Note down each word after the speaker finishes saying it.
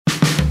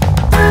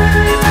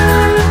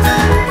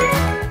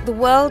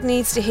world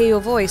needs to hear your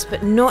voice,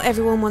 but not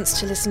everyone wants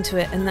to listen to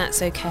it, and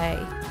that's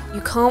okay. You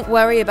can't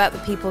worry about the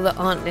people that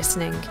aren't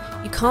listening.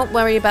 You can't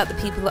worry about the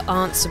people that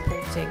aren't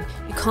supporting.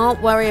 You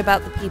can't worry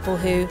about the people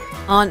who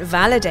aren't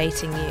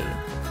validating you.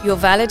 Your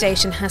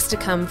validation has to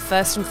come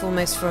first and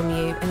foremost from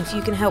you, and if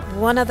you can help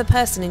one other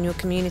person in your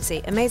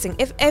community, amazing.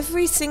 If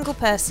every single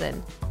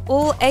person,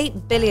 all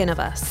 8 billion of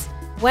us,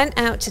 went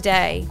out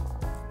today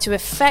to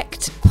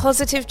effect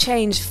positive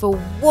change for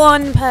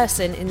one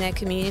person in their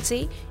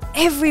community,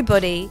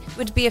 everybody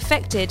would be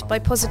affected by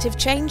positive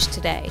change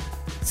today.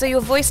 So your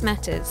voice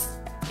matters.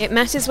 It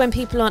matters when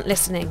people aren't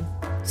listening.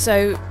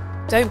 So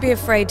don't be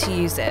afraid to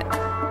use it.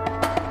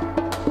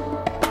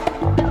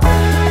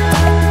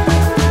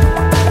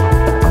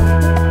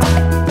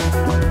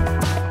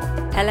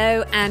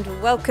 Hello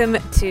and welcome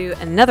to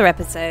another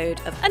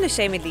episode of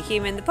Unashamedly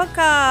Human, the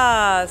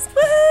podcast.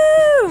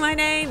 Woohoo! My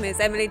name is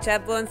Emily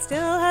Chadbourne,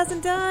 still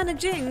hasn't done a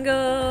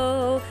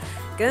jingle.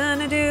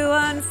 Gonna do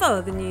one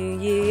for the new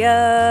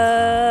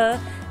year,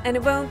 and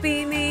it won't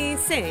be me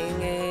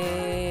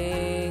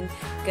singing.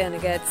 Gonna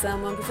get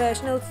someone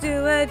professional to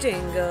do a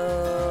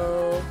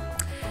jingle.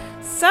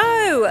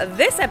 So,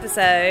 this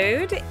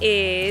episode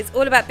is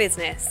all about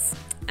business.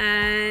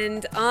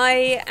 And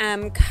I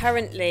am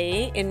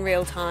currently in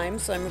real time,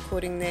 so I'm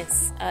recording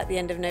this at the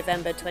end of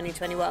November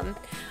 2021.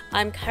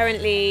 I'm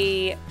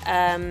currently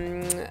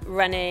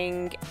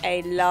running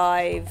a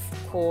live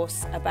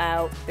course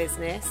about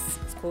business.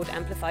 It's called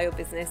Amplify Your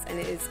Business, and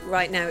it is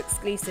right now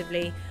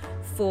exclusively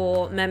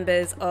for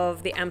members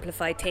of the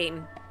Amplify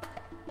team.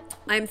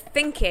 I'm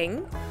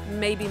thinking,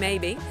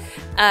 maybe,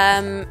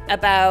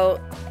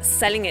 about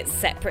selling it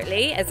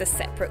separately as a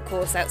separate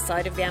course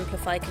outside of the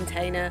Amplify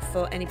container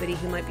for anybody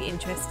who might be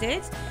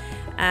interested.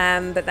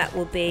 But that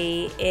will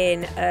be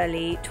in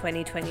early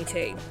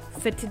 2022.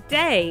 For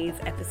today's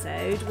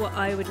episode, what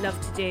I would love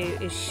to do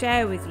is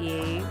share with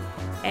you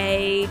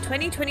a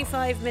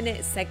 20-25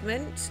 minute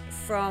segment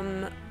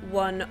from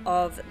one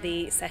of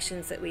the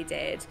sessions that we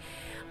did.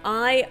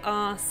 I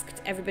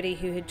asked everybody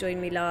who had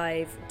joined me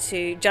live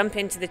to jump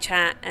into the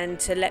chat and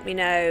to let me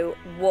know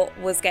what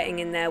was getting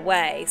in their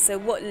way. So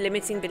what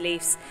limiting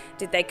beliefs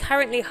did they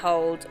currently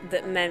hold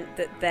that meant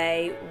that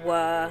they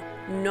were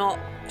not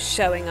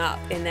showing up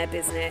in their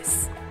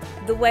business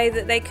the way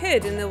that they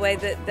could, and the way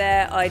that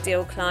their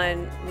ideal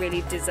client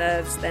really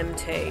deserves them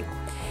to.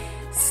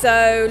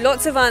 So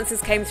lots of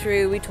answers came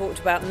through. We talked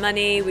about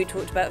money, we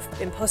talked about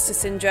imposter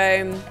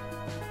syndrome,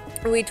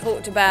 we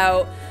talked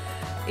about,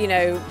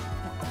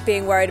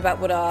 being worried about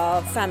what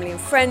our family and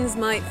friends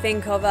might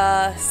think of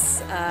us.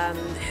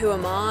 Who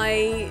am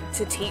I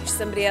to teach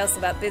somebody else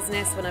about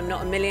business when I'm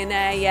not a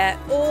millionaire yet?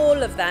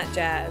 All of that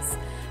jazz.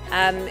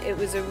 It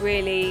was a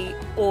really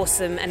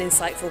awesome and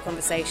insightful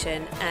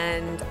conversation,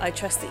 and I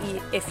trust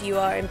that if you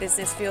are in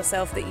business for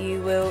yourself, that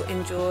you will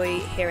enjoy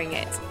hearing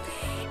it.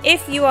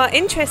 If you are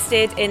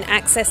interested in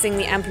accessing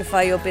the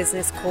Amplify Your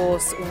Business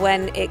course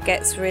when it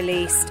gets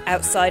released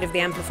outside of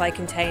the Amplify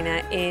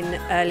container in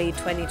early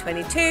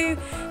 2022,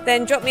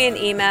 then drop me an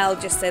email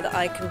just so that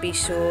I can be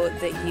sure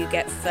that you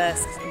get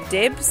first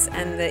dibs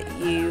and that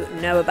you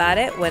know about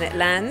it when it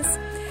lands.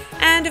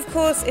 And of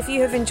course, if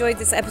you have enjoyed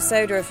this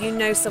episode, or if you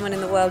know someone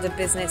in the world of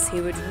business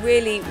who would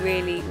really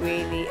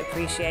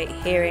appreciate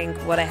hearing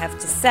what I have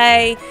to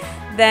say,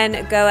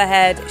 then go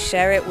ahead,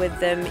 share it with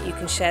them. You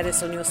can share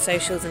this on your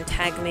socials and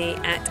tag me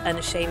at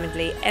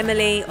Unashamedly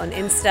Emily on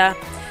Insta.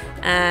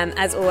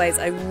 As always,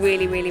 I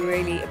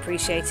really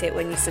appreciate it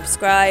when you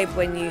subscribe,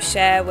 when you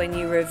share, when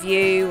you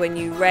review, when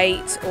you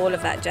rate, all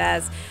of that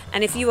jazz.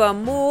 And if you are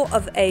more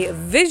of a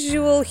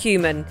visual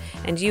human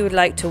and you would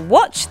like to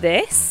watch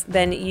this,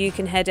 then you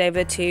can head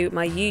over to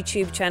my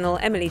YouTube channel,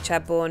 Emily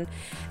Chadbourne,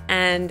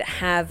 and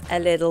have a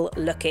little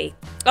looky.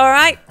 All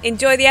right,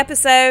 enjoy the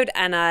episode,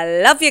 and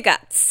I love your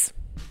guts.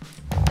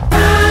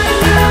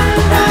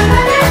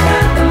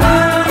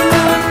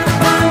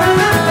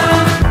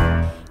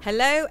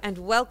 Hello and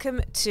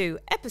welcome to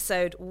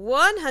episode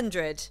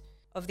 100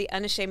 of the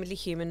Unashamedly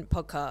Human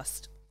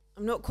podcast.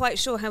 I'm not quite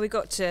sure how we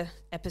got to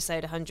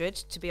episode 100,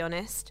 to be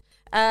honest.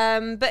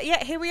 But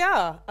yeah, here we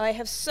are. I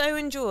have so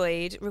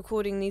enjoyed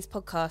recording these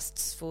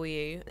podcasts for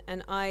you.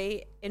 And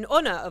in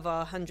honor of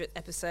our 100th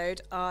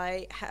episode,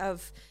 I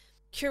have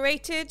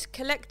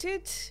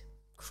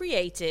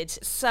created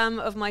some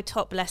of my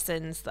top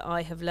lessons that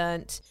I have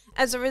learnt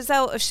as a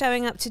result of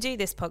showing up to do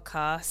this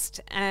podcast,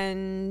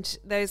 and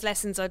those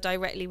lessons are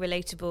directly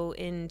relatable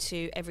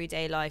into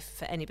everyday life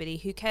for anybody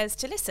who cares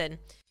to listen.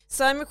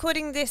 So I'm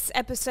recording this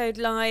episode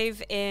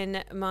live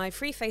in my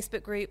free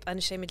Facebook group,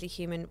 Unashamedly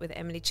Human with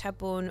Emily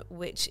Chadbourne,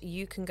 which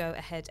you can go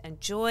ahead and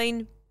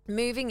join.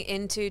 Moving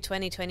into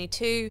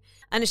 2022,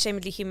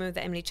 Unashamedly Human with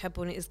Emily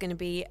Chadbourne is going to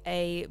be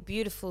a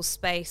beautiful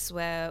space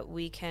where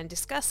we can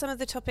discuss some of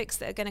the topics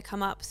that are going to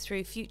come up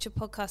through future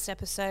podcast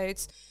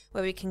episodes,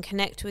 where we can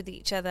connect with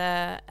each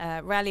other,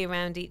 rally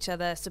around each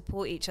other,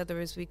 support each other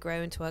as we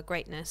grow into our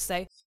greatness.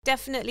 So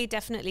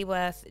definitely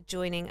worth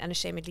joining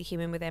Unashamedly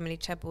Human with Emily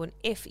Chadbourne.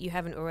 If you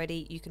haven't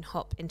already, you can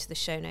hop into the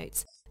show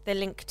notes. The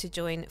link to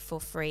join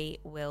for free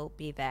will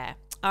be there.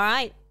 All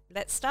right,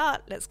 let's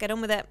start. Let's get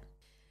on with it.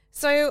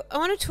 So I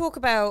want to talk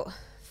about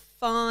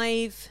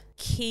 5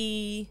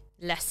 key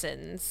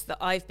lessons that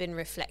I've been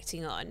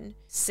reflecting on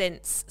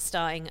since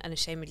starting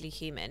Unashamedly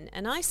Human.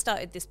 And I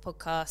started this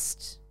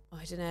podcast,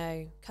 I don't know,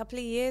 a couple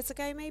of years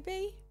ago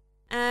maybe.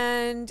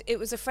 And it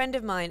was a friend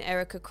of mine,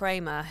 Erica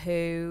Kramer,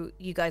 who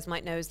you guys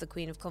might know as the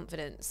Queen of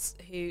Confidence,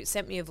 who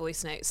sent me a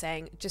voice note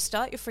saying, just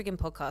start your friggin'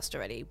 podcast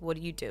already. What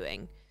are you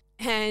doing?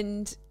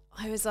 And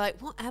I was like,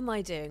 what am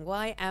I doing?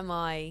 Why am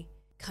I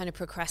kind of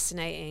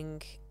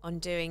procrastinating on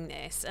doing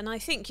this? And I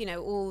think, you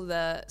know, all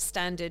the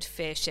standard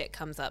fear shit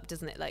comes up,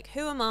 doesn't it? Like,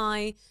 who am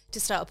I to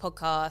start a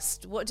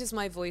podcast? What does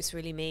my voice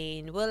really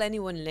mean? Will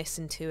anyone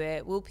listen to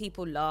it? Will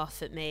people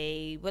laugh at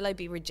me? Will I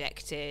be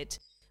rejected?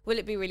 Will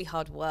it be really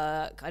hard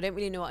work? I don't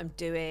really know what I'm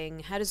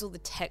doing. How does all the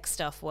tech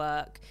stuff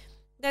work?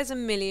 There's a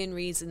million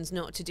reasons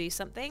not to do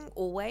something,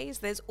 always.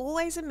 There's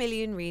always a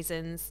million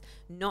reasons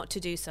not to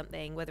do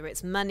something, whether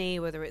it's money,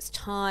 whether it's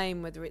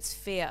time, whether it's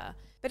fear.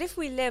 But if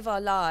we live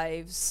our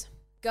lives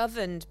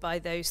governed by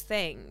those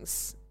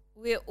things,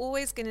 we're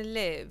always going to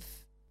live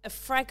a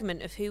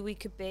fragment of who we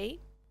could be.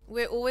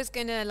 We're always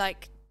going to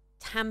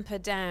tamper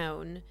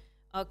down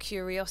our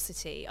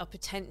curiosity, our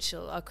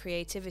potential, our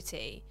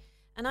creativity.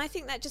 And I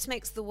think that just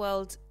makes the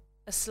world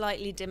a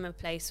slightly dimmer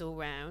place all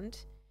round.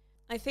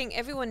 I think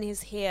everyone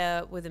is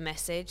here with a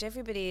message.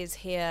 Everybody is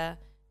here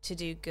to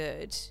do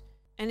good.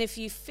 And if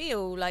you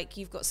feel like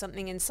you've got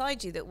something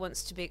inside you that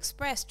wants to be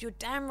expressed, you're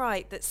damn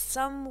right that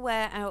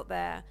somewhere out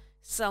there,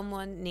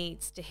 someone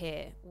needs to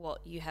hear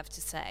what you have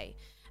to say.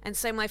 And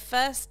so my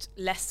first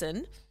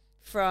lesson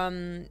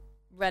from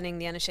running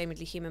the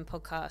Unashamedly Human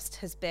podcast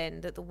has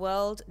been that the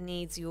world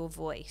needs your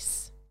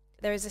voice.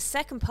 There is a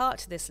second part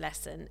to this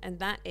lesson, and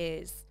that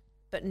is,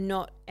 but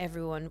not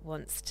everyone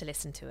wants to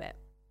listen to it.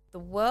 The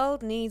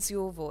world needs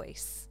your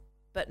voice,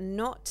 but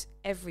not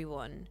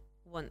everyone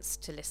wants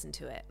to listen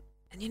to it.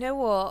 And you know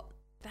what?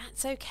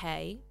 That's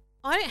okay.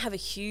 I don't have a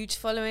huge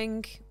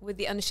following with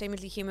the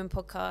Unashamedly Human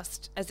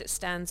podcast as it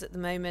stands at the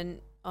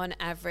moment. On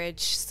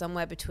average,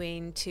 somewhere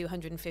between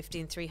 250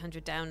 and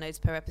 300 downloads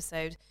per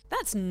episode.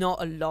 That's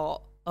not a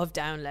lot of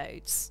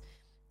downloads.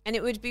 And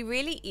it would be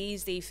really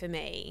easy for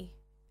me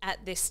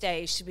at this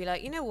stage to be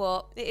like, you know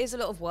what, it is a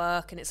lot of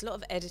work and it's a lot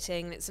of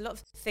editing and it's a lot of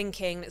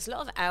thinking and it's a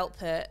lot of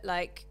output.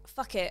 Like,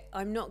 fuck it,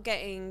 I'm not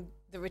getting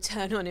the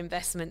return on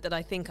investment that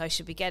I think I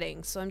should be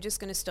getting, so I'm just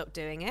going to stop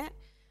doing it.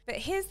 But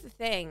here's the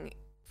thing,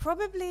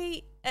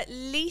 probably at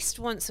least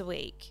once a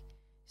week,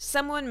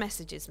 someone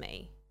messages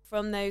me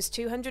from those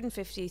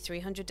 250,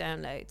 300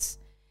 downloads,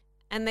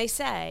 and they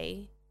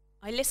say,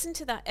 I listened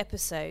to that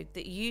episode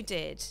that you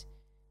did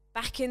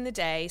back in the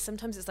day.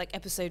 Sometimes it's like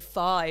episode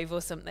 5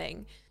 or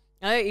something.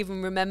 I don't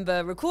even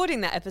remember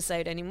recording that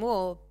episode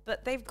anymore,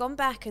 but they've gone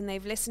back and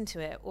they've listened to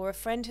it, or a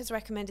friend has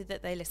recommended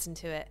that they listen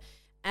to it.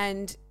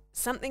 And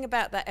something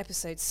about that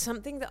episode,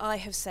 something that I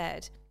have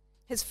said,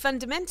 has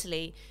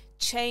fundamentally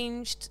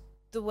changed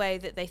the way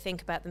that they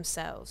think about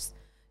themselves,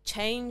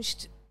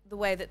 changed the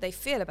way that they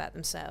feel about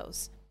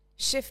themselves,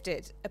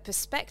 shifted a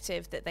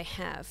perspective that they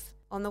have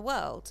on the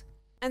world.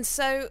 And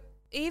so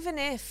even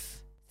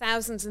if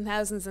thousands and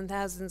thousands and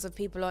thousands of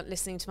people aren't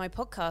listening to my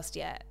podcast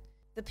yet,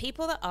 the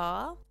people that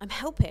are, I'm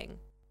helping.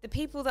 The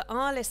people that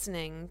are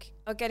listening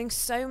are getting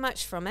so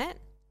much from it.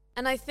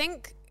 And I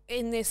think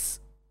in this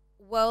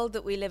world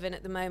that we live in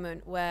at the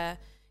moment where,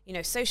 you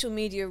know, social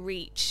media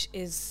reach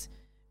is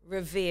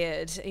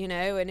revered, you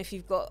know, and if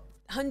you've got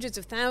hundreds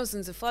of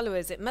thousands of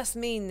followers, it must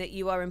mean that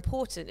you are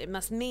important. It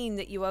must mean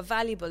that you are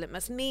valuable. It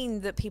must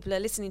mean that people are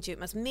listening to you. It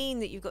must mean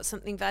that you've got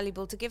something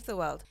valuable to give the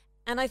world.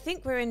 And I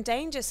think we're in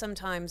danger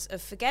sometimes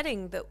of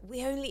forgetting that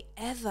we only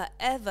ever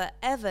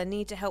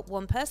need to help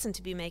one person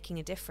to be making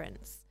a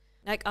difference.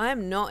 Like, I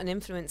am not an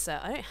influencer.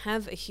 I don't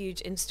have a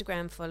huge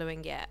Instagram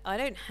following yet. I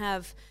don't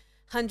have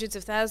hundreds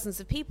of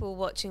thousands of people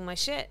watching my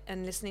shit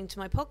and listening to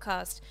my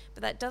podcast.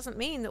 But that doesn't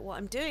mean that what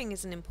I'm doing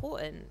isn't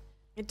important.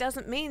 It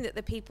doesn't mean that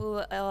the people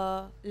that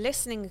are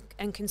listening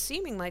and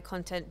consuming my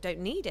content don't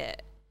need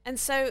it. And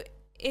so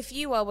if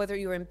you are, whether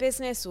you're in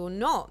business or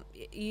not,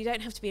 you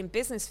don't have to be in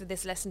business for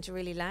this lesson to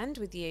really land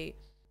with you.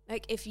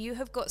 Like, if you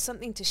have got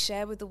something to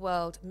share with the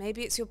world,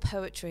 maybe it's your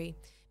poetry,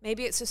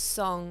 maybe it's a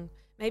song,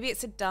 maybe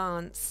it's a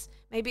dance,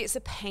 maybe it's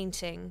a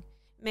painting,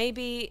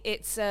 maybe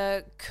it's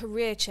a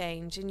career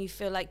change and you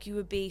feel like you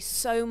would be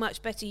so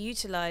much better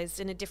utilized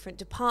in a different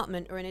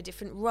department or in a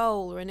different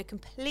role or in a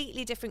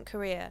completely different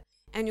career,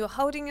 and you're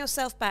holding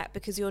yourself back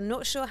because you're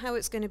not sure how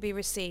it's going to be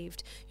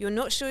received, you're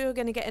not sure you're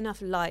going to get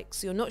enough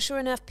likes, you're not sure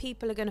enough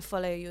people are going to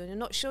follow you, and you're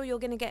not sure you're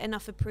going to get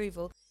enough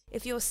approval,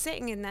 if you're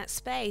sitting in that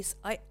space,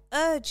 I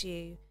urge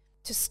you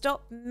to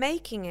stop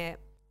making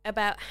it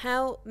about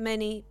how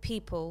many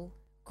people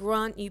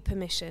grant you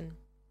permission,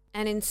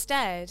 and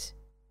instead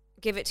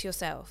give it to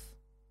yourself.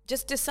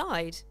 Just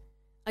decide,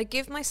 I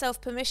give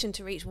myself permission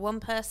to reach one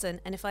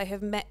person, and if I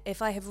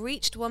have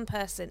reached one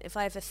person, if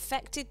I have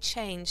affected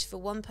change for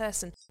one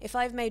person, if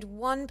I've made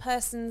one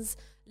person's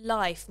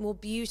life more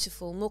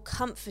beautiful, more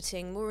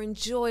comforting, more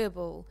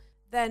enjoyable,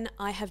 then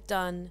I have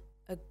done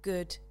a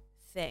good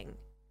thing.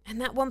 And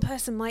that one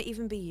person might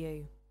even be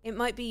you. It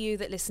might be you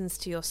that listens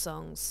to your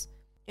songs.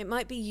 It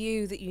might be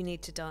you that you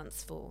need to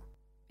dance for.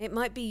 It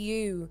might be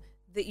you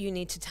that you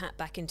need to tap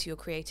back into your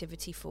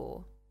creativity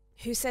for.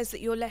 Who says that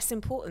you're less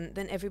important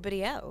than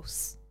everybody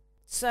else?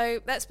 So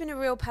that's been a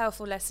real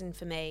powerful lesson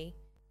for me,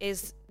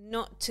 is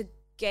not to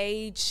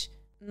gauge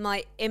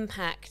my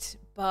impact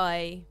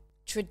by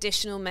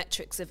traditional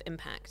metrics of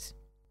impact.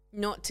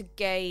 Not to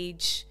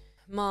gauge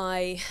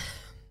my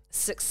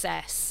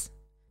success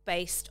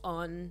based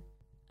on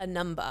a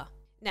number.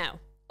 Now,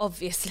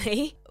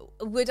 obviously,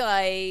 would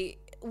I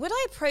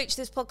approach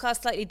this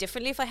podcast slightly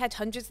differently if I had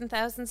hundreds and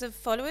thousands of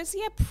followers?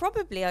 Yeah,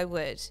 probably I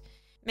would.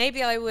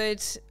 Maybe I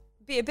would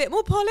be a bit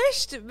more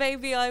polished.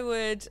 Maybe I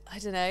would, I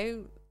don't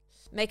know,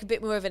 make a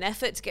bit more of an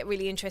effort to get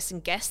really interesting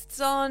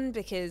guests on,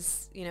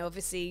 because, you know,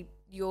 obviously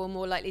you're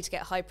more likely to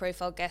get high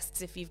profile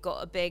guests if you've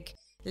got a big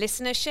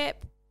listenership.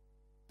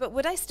 But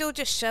would I still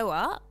just show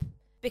up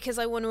because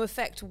I want to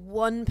affect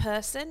one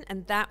person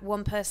and that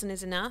one person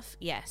is enough?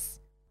 Yes.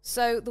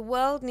 So the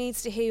world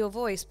needs to hear your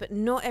voice, but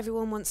not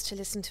everyone wants to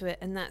listen to it,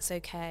 and that's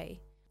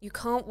okay. You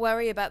can't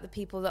worry about the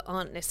people that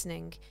aren't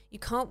listening. You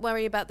can't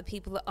worry about the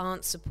people that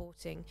aren't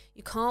supporting.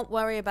 You can't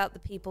worry about the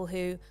people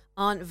who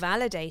aren't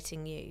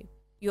validating you.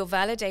 Your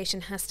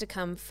validation has to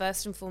come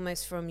first and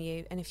foremost from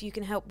you. And if you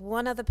can help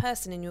one other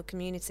person in your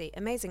community,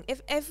 amazing.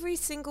 If every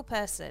single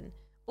person,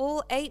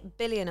 all 8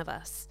 billion of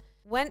us,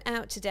 went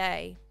out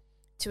today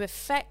to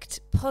effect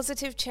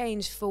positive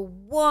change for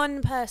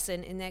one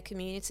person in their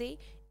community,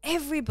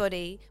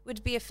 everybody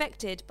would be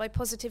affected by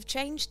positive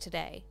change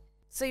today.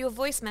 So your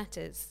voice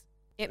matters.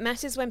 It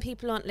matters when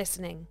people aren't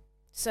listening.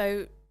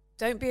 So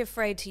don't be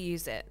afraid to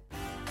use it.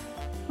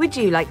 Would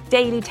you like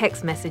daily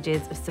text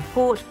messages of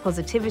support,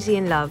 positivity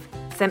and love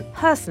sent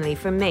personally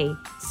from me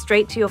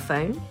straight to your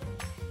phone?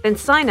 Then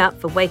sign up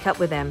for Wake Up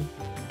With Em.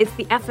 It's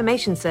the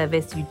affirmation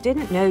service you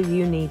didn't know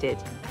you needed.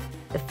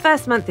 The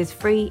first month is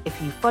free if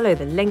you follow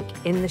the link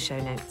in the show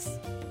notes.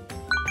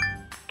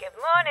 Good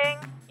morning.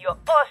 You're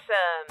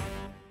awesome.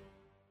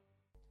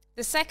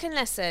 The second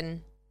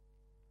lesson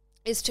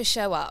is to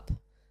show up.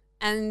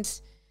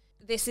 And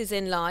this is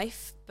in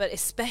life, but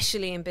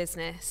especially in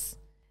business.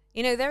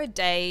 You know, there are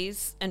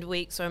days and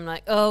weeks where I'm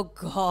like, oh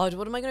God,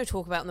 what am I going to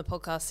talk about on the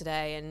podcast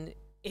today? And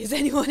is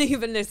anyone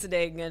even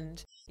listening?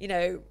 And, you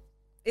know,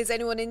 is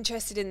anyone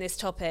interested in this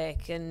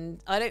topic?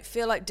 And I don't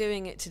feel like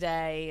doing it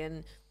today.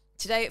 And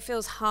today it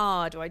feels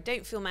hard, or I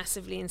don't feel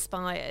massively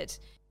inspired.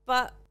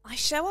 But I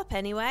show up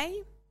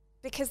anyway,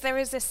 because there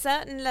is a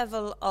certain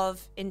level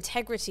of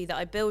integrity that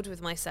I build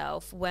with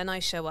myself when I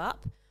show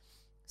up.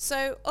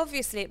 So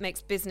obviously it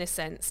makes business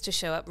sense to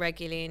show up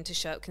regularly and to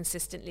show up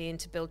consistently and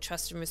to build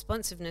trust and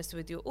responsiveness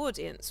with your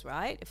audience,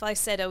 right? If I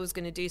said I was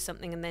going to do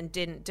something and then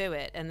didn't do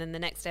it, and then the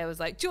next day I was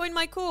like, join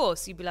my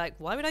course, you'd be like,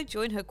 why would I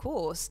join her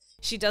course?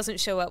 She doesn't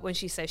show up when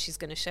she says she's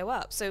going to show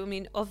up. So, I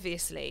mean,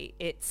 obviously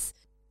it's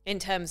in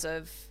terms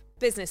of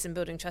business and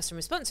building trust and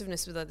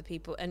responsiveness with other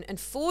people and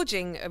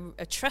forging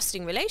a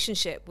trusting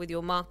relationship with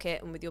your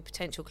market and with your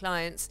potential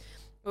clients,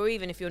 or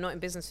even if you're not in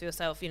business for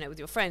yourself, you know, with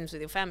your friends,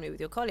 with your family,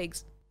 with your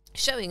colleagues.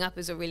 Showing up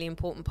is a really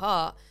important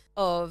part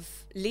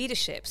of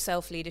leadership,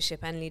 self-leadership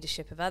and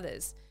leadership of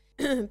others.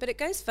 But it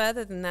goes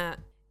further than that.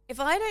 If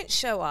I don't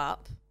show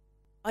up,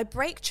 I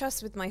break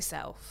trust with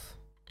myself.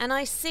 And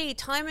I see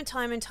time and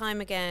time and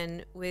time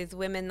again with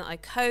women that I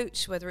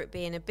coach, whether it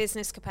be in a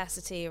business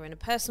capacity or in a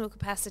personal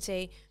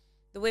capacity,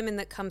 the women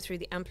that come through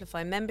the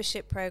Amplify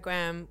membership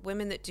program,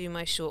 women that do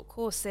my short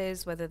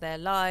courses, whether they're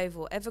live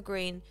or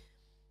evergreen,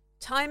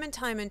 time and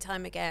time and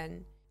time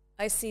again,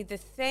 I see the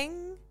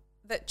thing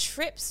that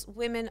trips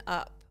women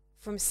up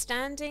from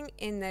standing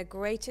in their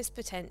greatest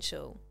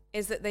potential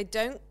is that they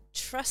don't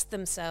trust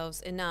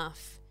themselves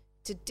enough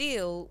to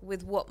deal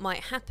with what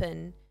might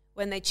happen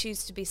when they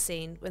choose to be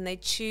seen, when they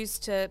choose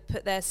to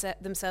put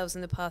themselves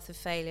in the path of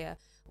failure,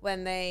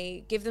 when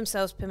they give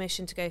themselves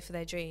permission to go for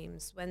their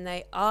dreams, when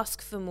they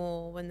ask for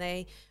more, when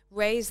they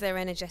raise their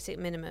energetic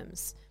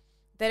minimums.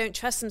 They don't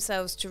trust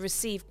themselves to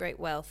receive great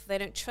wealth. They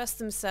don't trust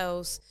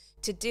themselves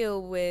to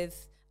deal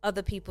with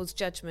other people's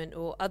judgment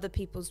or other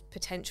people's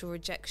potential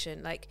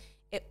rejection. Like,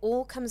 it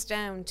all comes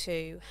down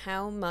to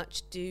how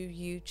much do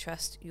you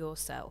trust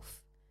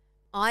yourself?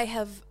 I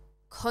have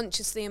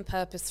consciously and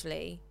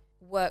purposefully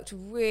worked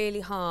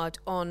really hard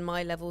on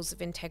my levels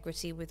of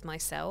integrity with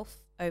myself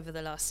over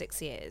the last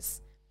 6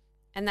 years.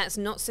 And that's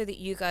not so that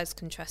you guys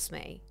can trust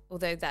me,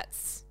 although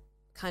that's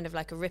kind of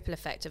like a ripple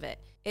effect of it.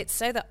 It's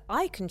so that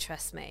I can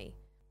trust me.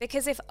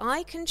 Because if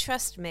I can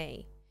trust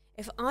me,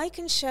 if I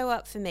can show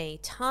up for me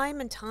time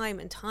and time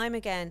and time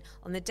again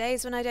on the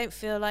days when I don't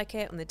feel like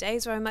it, on the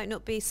days where I might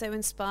not be so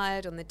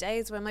inspired, on the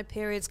days when my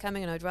period's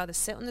coming and I'd rather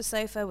sit on the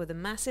sofa with a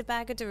massive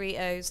bag of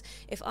Doritos,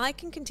 if I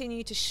can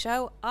continue to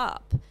show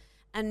up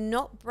and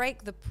not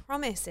break the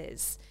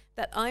promises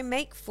that I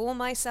make for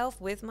myself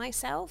with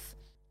myself,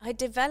 I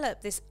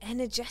develop this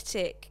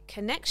energetic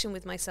connection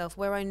with myself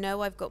where I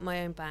know I've got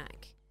my own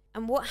back.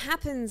 And what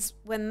happens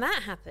when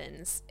that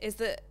happens is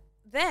that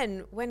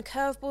then when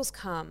curveballs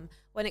come,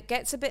 when it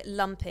gets a bit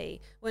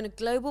lumpy, when a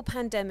global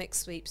pandemic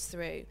sweeps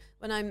through,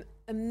 when I'm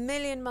a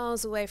million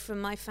miles away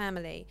from my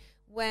family,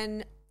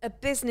 when a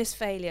business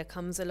failure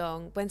comes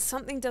along, when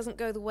something doesn't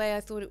go the way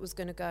I thought it was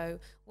going to go,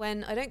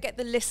 when I don't get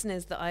the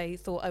listeners that I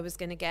thought I was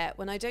going to get,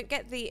 when I don't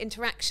get the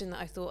interaction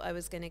that I thought I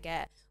was going to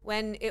get,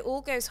 when it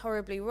all goes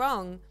horribly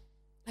wrong,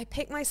 I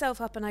pick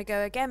myself up and I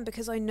go again,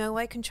 because I know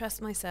I can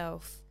trust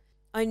myself.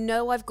 I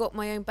know I've got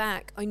my own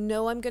back. I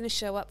know I'm going to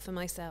show up for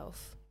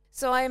myself.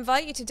 So I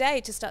invite you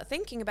today to start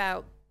thinking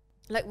about,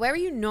 like, where are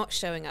you not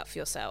showing up for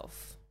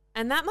yourself?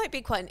 And that might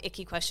be quite an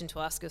icky question to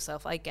ask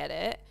yourself. I get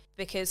it,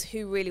 because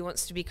who really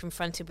wants to be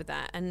confronted with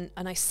that? And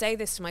I say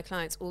this to my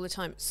clients all the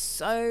time. It's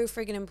so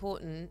friggin'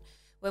 important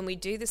when we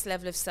do this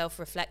level of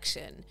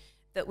self-reflection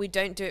that we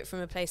don't do it from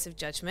a place of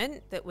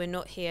judgment, that we're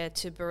not here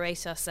to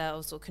berate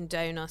ourselves or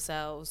condone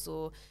ourselves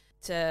or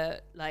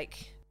to,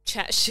 like,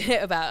 chat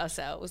shit about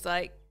ourselves.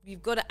 Like,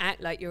 you've got to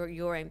act like you're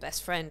your own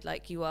best friend,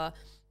 like you are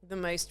the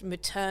most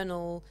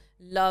maternal,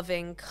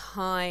 loving,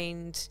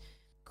 kind,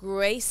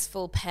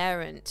 graceful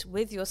parent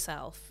with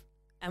yourself.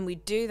 And we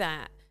do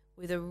that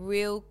with a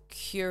real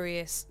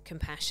curious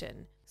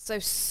compassion. So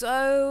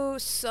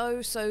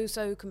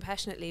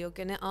compassionately, you're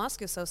going to ask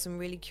yourself some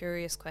really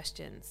curious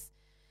questions.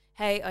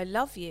 Hey, I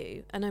love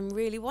you, and I'm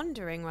really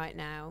wondering right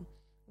now,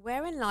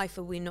 where in life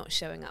are we not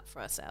showing up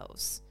for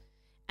ourselves?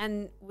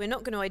 And we're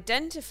not going to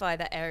identify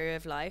that area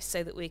of life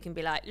so that we can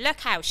be like, look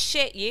how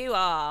shit you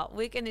are.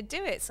 We're going to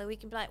do it so we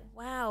can be like,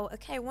 wow,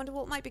 okay, I wonder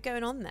what might be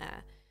going on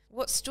there.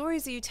 What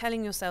stories are you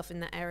telling yourself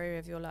in that area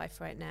of your life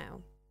right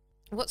now?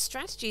 What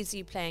strategies are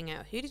you playing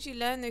out? Who did you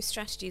learn those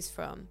strategies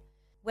from?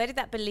 Where did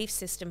that belief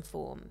system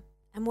form?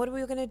 And what are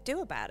we going to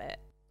do about it?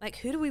 Like,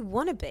 who do we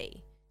want to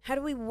be? How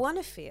do we want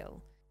to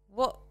feel?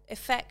 What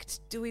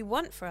effect do we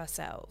want for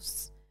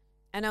ourselves?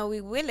 And are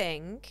we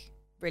willing,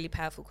 really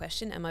powerful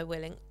question,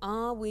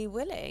 are we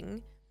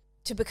willing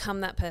to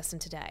become that person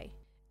today?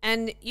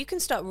 And you can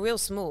start real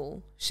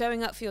small.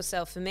 Showing up for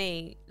yourself, for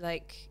me,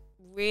 like,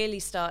 really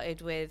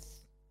started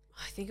with,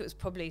 I think it was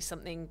probably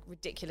something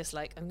ridiculous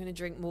like, I'm going to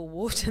drink more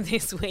water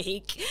this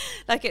week.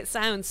 Like, it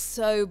sounds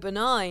so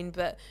benign,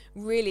 but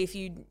really, if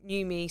you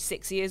knew me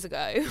 6 years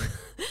ago,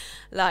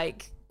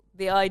 like,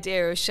 the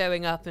idea of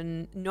showing up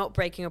and not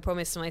breaking a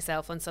promise to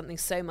myself on something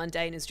so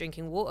mundane as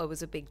drinking water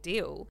was a big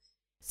deal.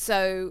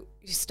 So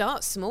you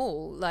start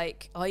small.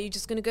 Like, are you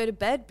just going to go to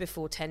bed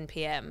before 10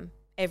 p.m.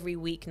 every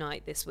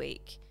weeknight this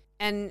week?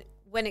 And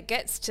when it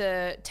gets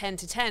to 10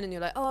 to 10 and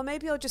you're like, oh,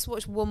 maybe I'll just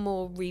watch one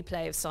more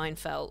replay of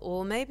Seinfeld,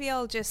 or maybe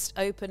I'll just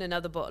open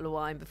another bottle of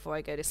wine before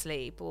I go to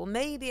sleep, or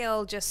maybe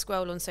I'll just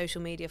scroll on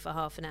social media for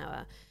half an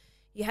hour.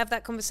 You have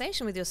that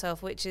conversation with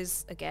yourself, which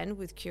is, again,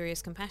 with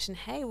curious compassion.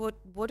 Hey,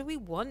 what do we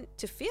want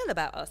to feel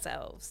about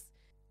ourselves?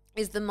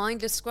 Is the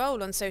mindless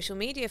scroll on social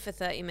media for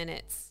 30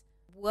 minutes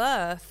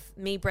worth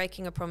me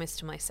breaking a promise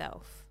to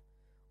myself?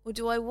 Or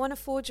do I want to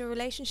forge a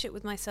relationship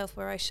with myself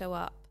where I show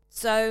up?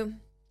 So,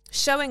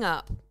 showing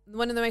up,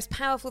 one of the most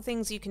powerful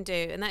things you can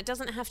do, and that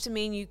doesn't have to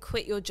mean you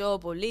quit your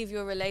job or leave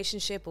your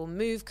relationship or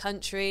move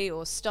country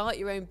or start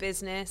your own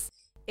business.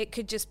 It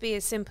could just be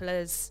as simple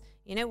as,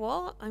 you know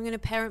what? I'm going to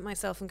parent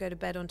myself and go to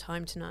bed on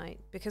time tonight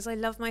because I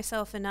love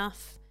myself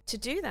enough to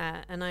do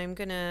that. And I'm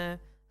going to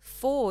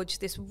forge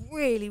this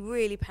really,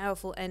 really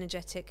powerful,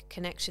 energetic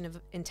connection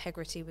of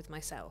integrity with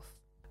myself.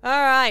 All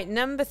right,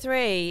 number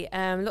 3.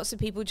 Lots of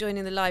people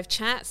joining the live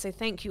chat, so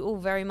thank you all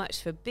very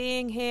much for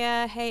being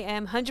here. Hey,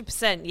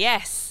 100%.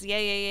 Yes.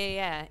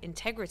 Yeah.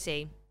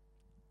 Integrity.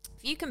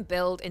 If you can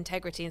build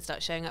integrity and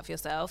start showing up for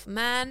yourself,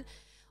 man,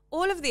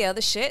 all of the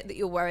other shit that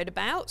you're worried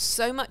about,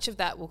 so much of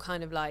that will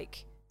kind of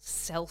like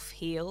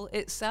self-heal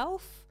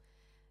itself.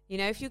 You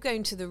know, if you're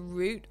going to the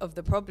root of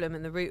the problem,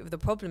 and the root of the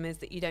problem is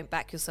that you don't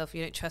back yourself,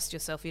 you don't trust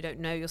yourself, you don't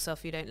know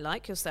yourself, you don't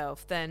like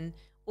yourself, then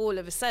all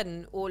of a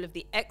sudden, all of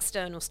the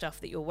external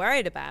stuff that you're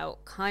worried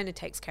about kind of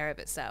takes care of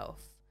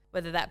itself.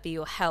 Whether that be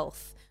your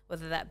health,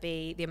 whether that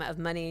be the amount of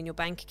money in your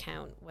bank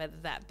account, whether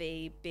that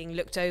be being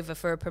looked over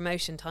for a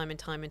promotion time and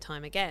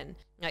time again.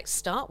 Like,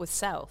 start with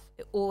self.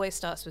 It always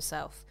starts with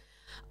self.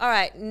 All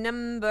right,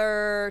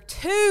 number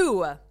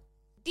 2.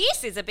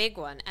 This is a big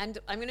one, and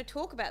I'm going to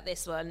talk about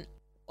this one,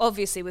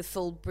 obviously with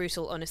full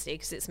brutal honesty,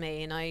 because it's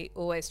me, and I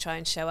always try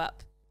and show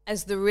up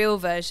as the real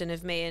version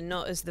of me and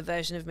not as the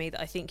version of me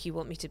that I think you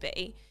want me to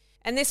be.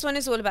 And this one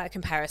is all about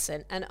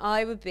comparison, and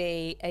I would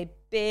be a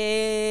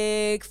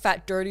big,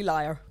 fat, dirty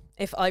liar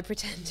if I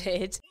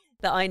pretended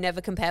that I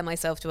never compare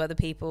myself to other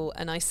people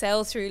and I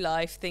sail through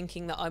life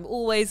thinking that I'm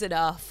always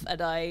enough and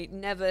I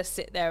never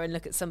sit there and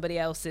look at somebody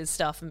else's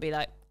stuff and be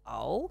like,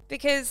 oh,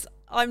 because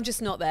I'm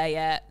just not there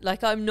yet.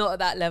 Like, I'm not at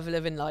that level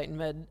of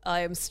enlightenment.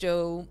 I am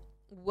still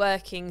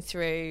working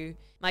through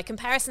my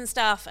comparison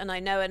stuff, and I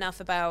know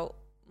enough about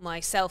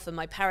myself and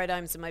my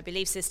paradigms and my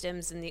belief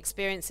systems and the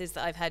experiences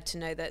that I've had to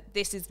know that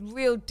this is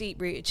real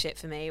deep-rooted shit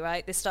for me,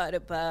 right? This started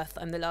at birth.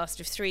 I'm the last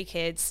of 3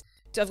 kids.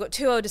 So I've got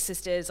 2 older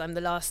sisters. I'm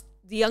the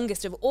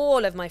youngest of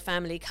all of my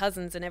family,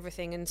 cousins and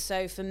everything. And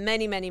so for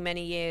many, many,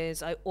 many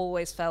years, I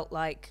always felt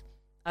like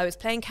I was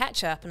playing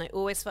catch up and I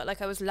always felt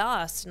like I was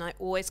last, and I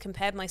always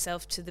compared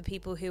myself to the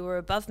people who were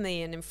above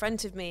me and in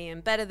front of me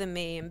and better than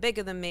me and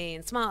bigger than me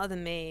and smarter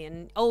than me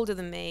and older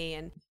than me,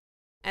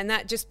 and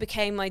that just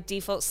became my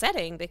default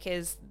setting,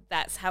 because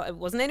that's how it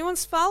wasn't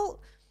anyone's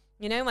fault.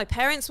 You know, my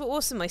parents were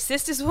awesome, my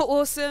sisters were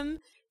awesome.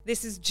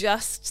 This is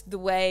just the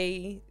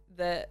way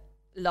that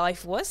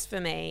life was for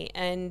me.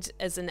 And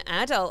as an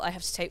adult, I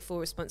have to take full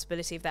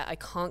responsibility of that. I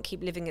can't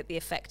keep living at the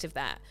effect of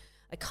that.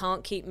 I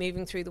can't keep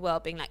moving through the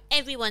world being like,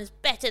 everyone's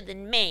better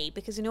than me.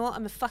 Because you know what?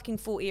 I'm a fucking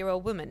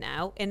 40-year-old woman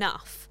now.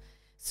 Enough.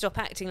 Stop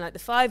acting like the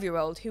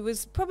 5-year-old who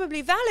was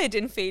probably valid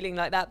in feeling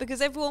like that because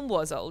everyone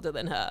was older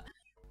than her.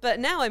 But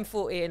now I'm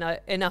 40 and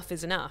enough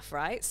is enough,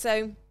 right?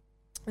 So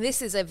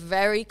this is a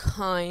very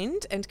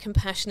kind and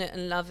compassionate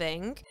and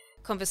loving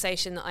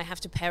conversation that I have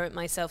to parent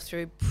myself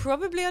through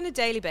probably on a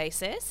daily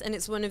basis. And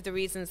it's one of the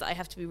reasons that I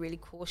have to be really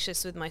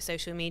cautious with my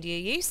social media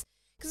use,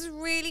 because it's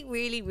really,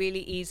 really,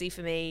 really easy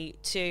for me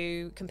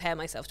to compare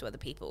myself to other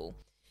people.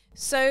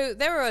 So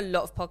there are a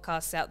lot of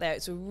podcasts out there.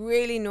 It's a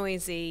really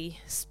noisy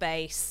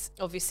space.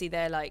 Obviously,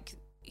 they're like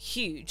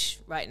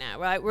huge right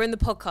now, right? We're in the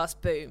podcast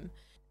boom.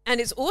 And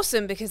it's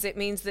awesome because it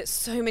means that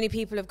so many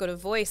people have got a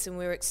voice, and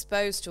we're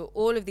exposed to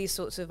all of these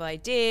sorts of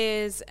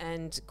ideas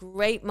and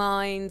great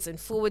minds and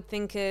forward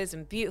thinkers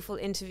and beautiful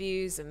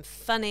interviews and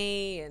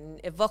funny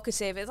and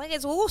evocative. It's like,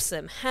 it's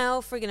awesome.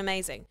 How friggin'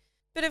 amazing.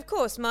 But of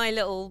course, my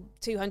little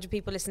 200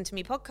 people listen to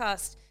me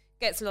podcast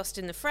gets lost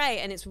in the fray.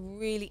 And it's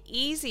really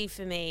easy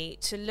for me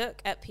to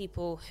look at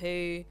people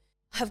who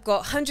have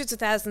got hundreds of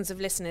thousands of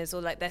listeners,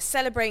 or like they're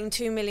celebrating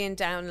 2 million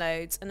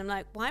downloads. And I'm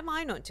like, why am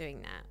I not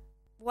doing that?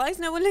 Why is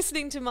no one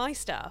listening to my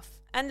stuff?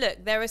 And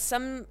look, there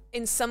are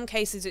in some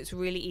cases, it's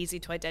really easy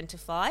to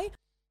identify.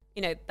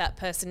 You know, that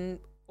person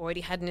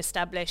already had an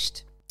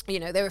established, you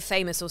know, they were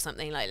famous or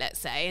something, like, let's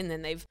say, and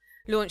then they've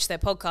launched their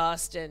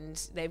podcast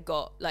and they've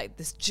got like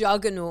this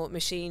juggernaut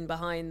machine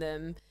behind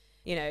them,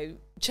 you know,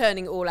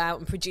 churning it all out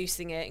and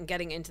producing it and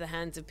getting it into the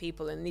hands of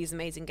people and these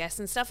amazing guests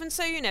and stuff. And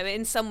so, you know,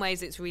 in some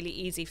ways it's really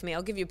easy for me.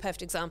 I'll give you a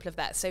perfect example of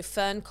that. So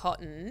Fearne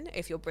Cotton,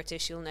 if you're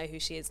British, you'll know who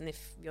she is. And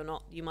if you're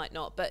not, you might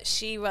not. But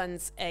she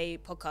runs a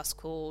podcast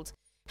called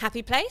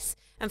Happy Place.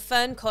 And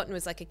Fearne Cotton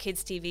was like a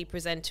kids TV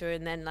presenter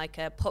and then like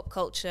a pop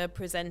culture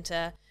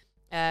presenter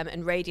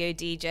and radio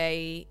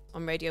DJ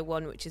on Radio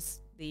 1, which is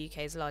the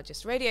UK's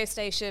largest radio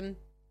station.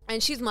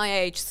 And she's my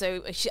age,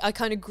 so I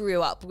kind of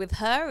grew up with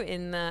her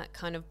in that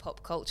kind of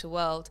pop culture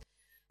world.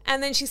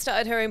 And then she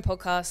started her own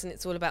podcast, and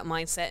it's all about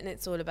mindset, and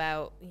it's all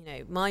about, you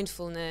know,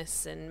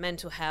 mindfulness and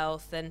mental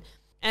health.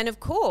 And of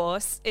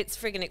course, it's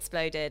friggin'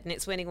 exploded, and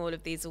it's winning all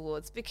of these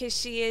awards because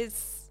she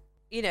is,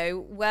 you know,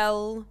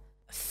 well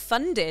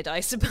funded, I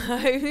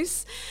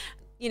suppose.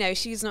 You know,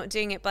 she's not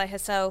doing it by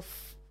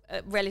herself,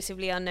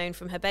 relatively unknown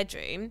from her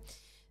bedroom.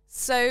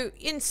 So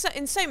in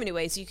so many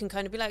ways, you can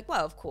kind of be like,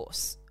 well, of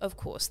course,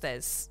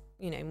 there's,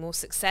 you know, more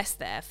success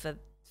there for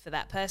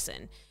that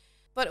person.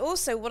 But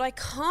also what I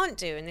can't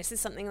do, and this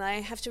is something that I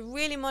have to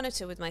really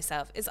monitor with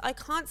myself, is I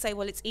can't say,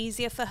 well, it's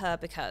easier for her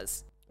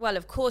because, well,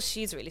 of course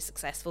she's really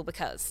successful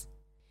because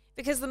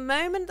the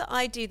moment that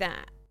I do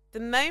that,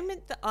 the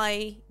moment that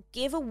I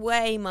give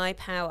away my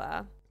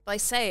power by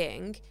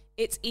saying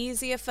it's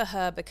easier for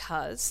her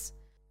because,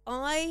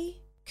 I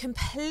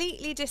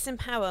completely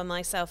disempower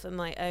myself and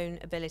my own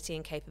ability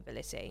and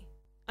capability.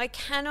 I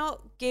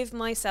cannot give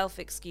myself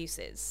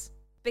excuses,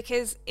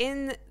 because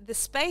in the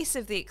space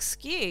of the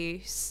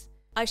excuse,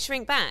 I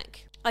shrink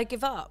back. I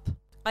give up.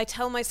 I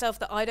tell myself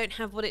that I don't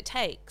have what it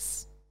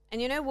takes.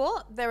 And you know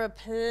what? There are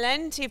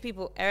plenty of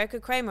people. Erica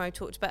Kramer, I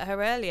talked about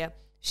her earlier.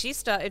 She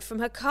started from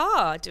her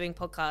car doing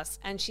podcasts,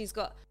 and she's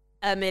got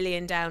 1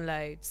 million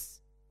downloads.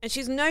 And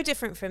she's no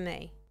different from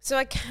me. So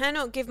I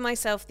cannot give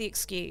myself the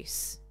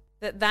excuse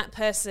that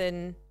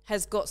person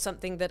has got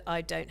something that I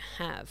don't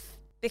have.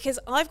 Because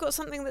I've got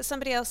something that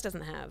somebody else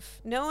doesn't have.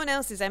 No one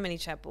else is Emily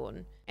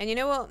Chadbourne. And you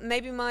know what?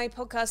 Maybe my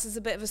podcast is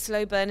a bit of a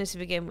slow burner to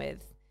begin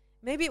with.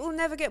 Maybe it will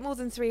never get more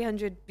than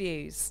 300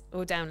 views,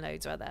 or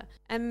downloads rather.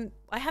 And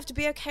I have to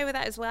be okay with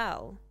that as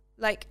well.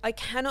 Like, I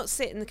cannot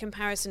sit in the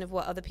comparison of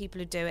what other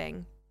people are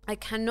doing. I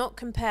cannot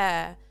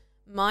compare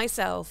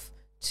myself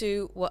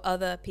to what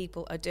other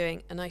people are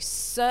doing. And I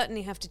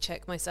certainly have to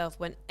check myself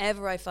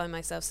whenever I find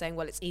myself saying,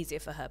 well, it's easier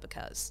for her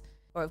because,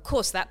 or of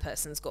course that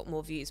person's got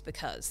more views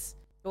because,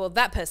 well,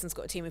 that person's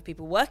got a team of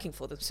people working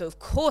for them, so of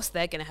course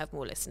they're going to have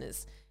more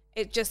listeners.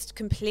 It just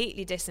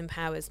completely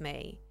disempowers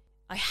me.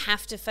 I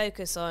have to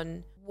focus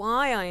on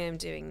why I am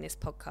doing this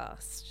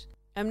podcast.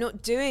 I'm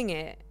not doing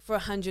it for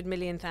 100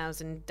 million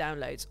thousand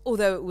downloads,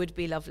 although it would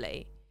be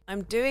lovely.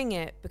 I'm doing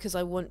it because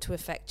I want to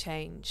affect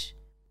change.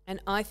 And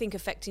I think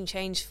affecting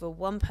change for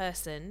one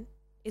person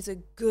is a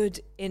good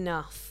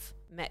enough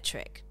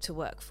metric to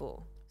work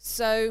for.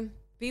 So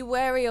be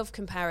wary of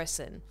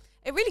comparison.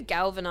 It really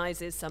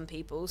galvanizes some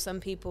people. Some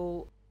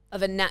people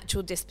of a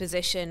natural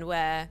disposition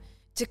where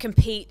to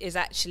compete is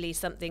actually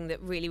something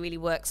that really, really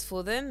works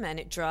for them, and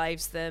it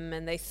drives them,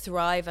 and they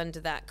thrive under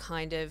that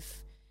kind of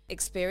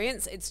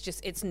experience.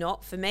 It's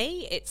not for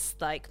me. It's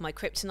like my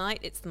kryptonite.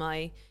 It's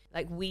my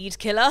like weed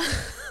killer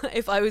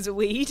if I was a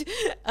weed.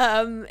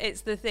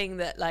 It's the thing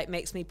that like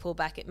makes me pull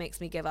back. It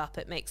makes me give up.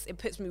 It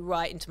puts me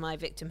right into my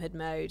victimhood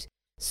mode.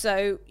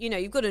 So,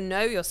 you've got to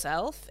know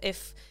yourself.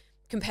 If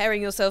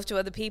comparing yourself to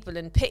other people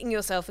and pitting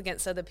yourself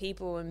against other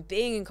people and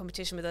being in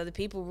competition with other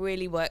people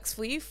really works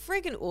for you,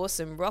 friggin'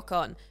 awesome, rock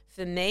on.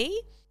 For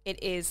me,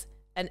 it is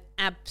an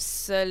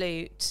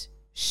absolute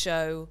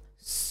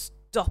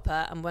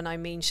showstopper. And when I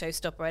mean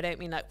showstopper, I don't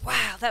mean like,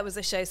 wow, that was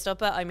a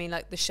showstopper. I mean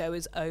like the show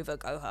is over,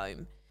 go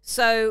home.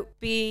 So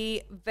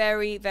be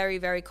very, very,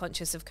 very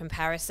conscious of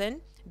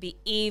comparison. Be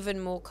even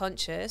more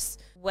conscious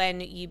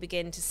when you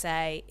begin to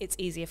say it's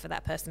easier for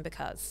that person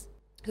because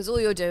all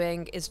you're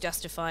doing is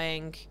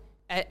justifying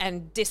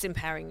and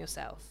disempowering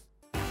yourself.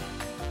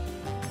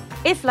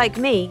 If, like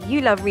me,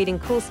 you love reading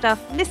cool stuff,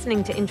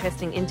 listening to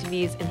interesting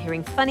interviews and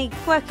hearing funny,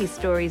 quirky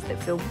stories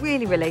that feel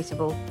really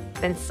relatable,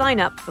 then sign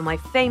up for my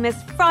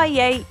famous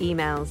Friday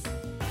emails.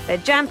 They're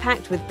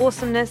jam-packed with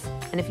awesomeness,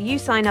 and if you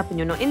sign up and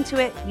you're not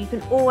into it, you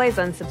can always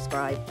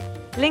unsubscribe.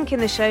 Link in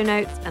the show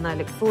notes, and I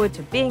look forward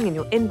to being in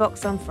your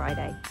inbox on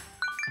Friday.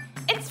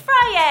 It's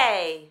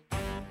Friday!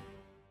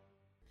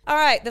 All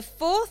right, the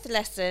fourth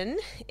lesson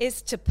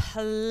is to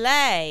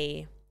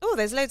play. Oh,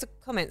 there's loads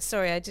of comments.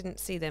 Sorry, I didn't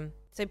see them.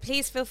 So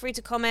please feel free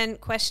to comment,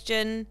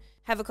 question,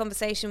 have a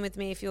conversation with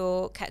me if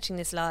you're catching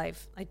this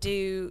live. I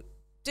do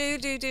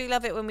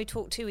love it when we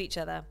talk to each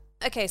other.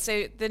 Okay,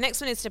 so the next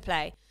one is to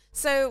play.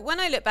 So when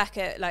I look back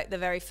at like the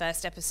very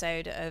first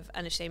episode of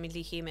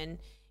Unashamedly Human,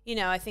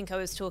 I think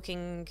I talked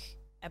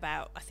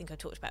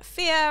about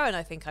fear, and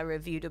I think I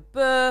reviewed a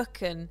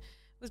book, and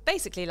it was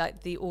basically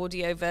like the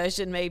audio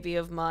version maybe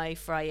of my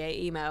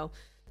Friday email.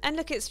 And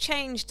look, it's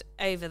changed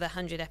over the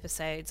 100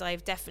 episodes.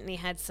 I've definitely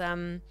had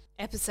some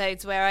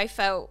episodes where I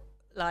felt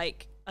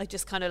like I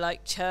just kind of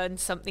like churned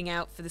something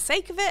out for the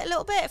sake of it a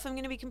little bit, if I'm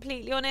going to be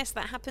completely honest.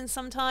 That happens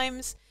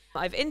sometimes.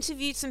 I've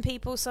interviewed some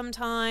people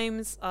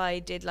sometimes. I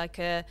did like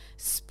a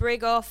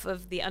sprig off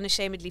of the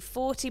Unashamedly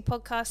 40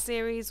 podcast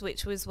series,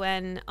 which was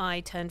when I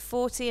turned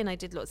 40, and I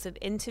did lots of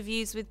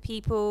interviews with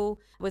people,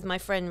 with my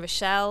friend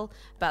Rochelle,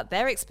 about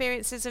their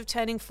experiences of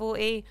turning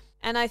 40.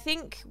 And I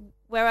think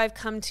where I've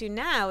come to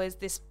now is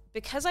this,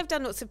 because I've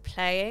done lots of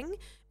playing,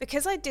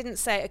 because I didn't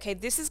say, okay,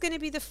 this is going to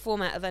be the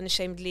format of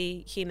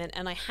Unashamedly Human,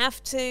 and I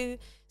have to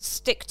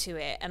stick to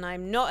it, and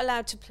I'm not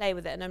allowed to play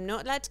with it, and I'm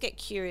not allowed to get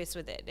curious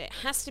with it. It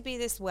has to be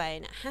this way,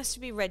 and it has to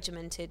be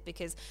regimented,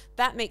 because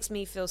that makes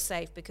me feel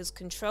safe, because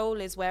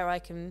control is where I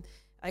can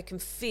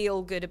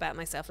feel good about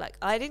myself. Like,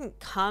 I didn't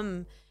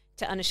come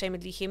to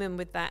Unashamedly Human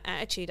with that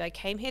attitude. I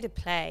came here to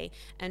play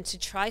and to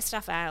try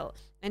stuff out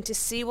and to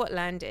see what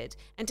landed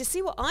and to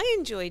see what I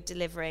enjoyed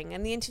delivering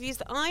and the interviews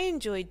that I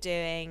enjoyed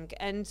doing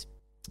and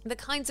the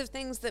kinds of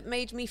things that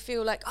made me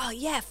feel like, oh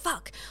yeah,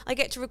 fuck, I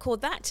get to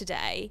record that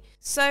today.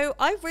 So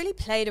I've really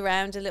played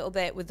around a little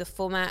bit with the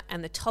format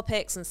and the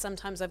topics, and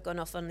sometimes I've gone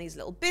off on these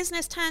little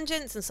business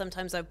tangents, and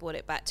sometimes I've brought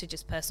it back to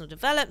just personal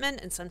development,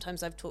 and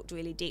sometimes I've talked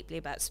really deeply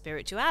about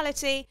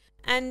spirituality.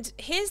 And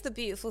here's the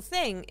beautiful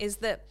thing, is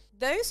that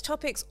those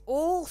topics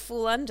all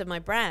fall under my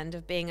brand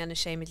of being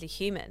unashamedly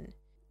human.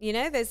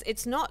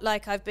 It's not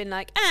like I've been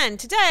like, and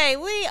today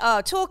we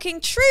are talking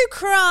true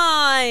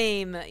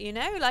crime,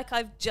 like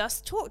I've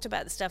just talked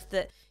about the stuff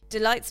that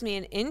delights me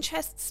and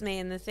interests me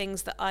and the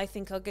things that I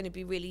think are going to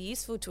be really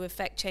useful to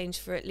affect change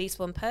for at least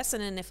one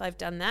person. And if I've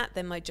done that,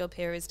 then my job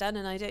here is done,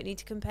 and I don't need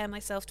to compare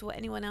myself to what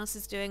anyone else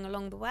is doing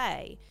along the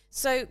way.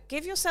 So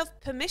give yourself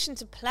permission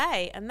to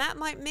play, and that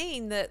might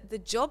mean that the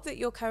job that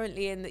you're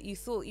currently in, that you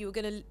thought you were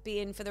going to be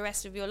in for the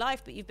rest of your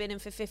life, but you've been in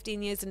for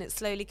 15 years and it's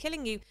slowly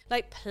killing you,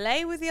 like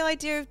play with the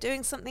idea of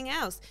doing something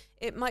else.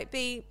 It might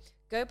be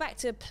go back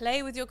to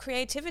play with your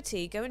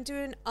creativity. Go and do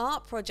an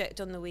art project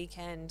on the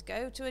weekend.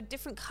 Go to a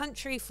different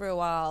country for a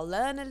while.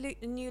 Learn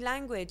a new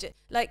language.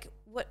 Like,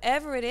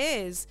 whatever it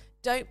is,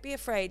 don't be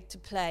afraid to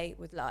play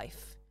with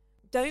life.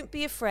 Don't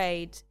be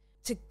afraid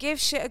to give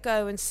shit a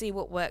go and see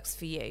what works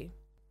for you.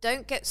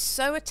 Don't get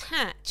so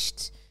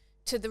attached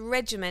to the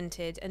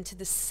regimented and to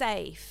the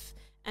safe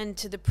and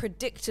to the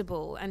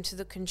predictable and to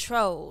the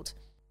controlled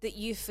that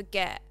you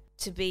forget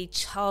to be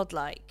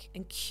childlike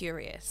and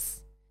curious.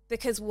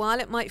 Because while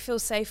it might feel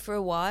safe for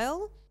a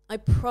while, I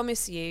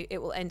promise you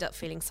it will end up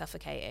feeling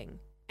suffocating.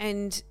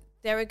 And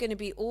there are going to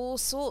be all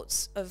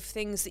sorts of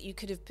things that you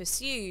could have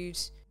pursued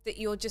that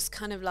you're just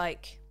kind of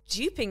like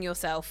duping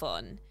yourself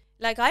on.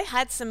 Like, I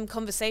had some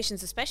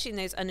conversations, especially in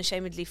those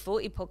Unashamedly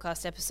 40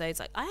 podcast episodes,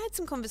 like I had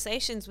some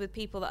conversations with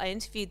people that I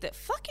interviewed that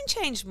fucking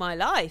changed my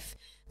life,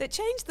 that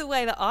changed the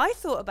way that I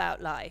thought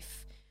about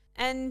life.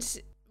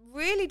 And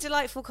really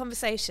delightful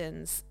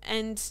conversations.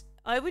 And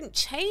I wouldn't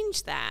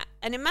change that.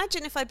 And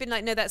imagine if I'd been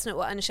like, no, that's not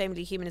what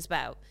Unashamedly Human is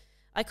about.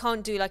 I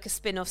can't do like a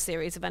spin-off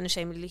series of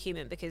Unashamedly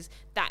Human because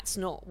that's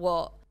not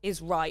what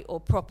is right or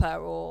proper,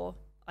 or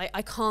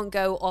I can't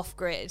go off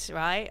grid,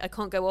 right? I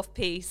can't go off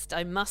piste.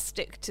 I must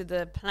stick to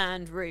the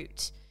planned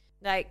route.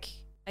 Like,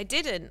 I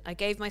didn't. I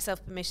gave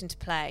myself permission to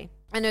play.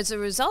 And as a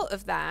result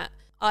of that,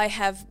 I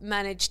have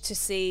managed to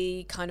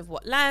see kind of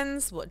what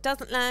lands, what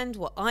doesn't land,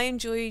 what I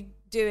enjoy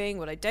doing,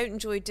 what I don't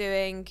enjoy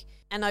doing.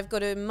 And I've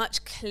got a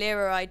much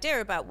clearer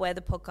idea about where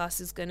the podcast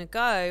is going to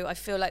go. I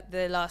feel like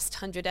the last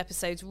 100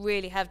 episodes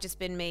really have just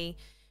been me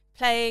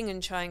playing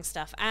and trying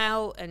stuff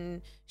out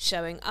and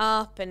showing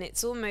up. And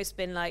it's almost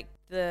been like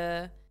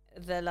the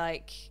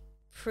like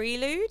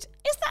prelude.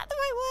 Is that the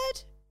right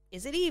word?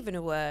 Is it even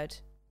a word?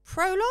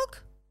 Prologue?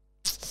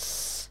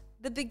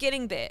 The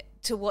beginning bit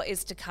to what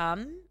is to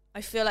come.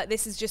 I feel like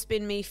this has just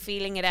been me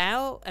feeling it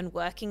out and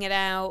working it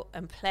out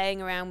and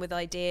playing around with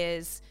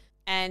ideas.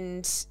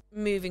 And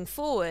moving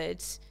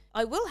forward,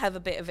 I will have a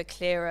bit of a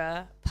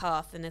clearer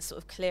path and a sort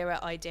of clearer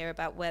idea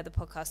about where the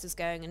podcast is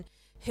going and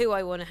who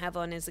I want to have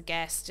on as a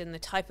guest and the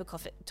type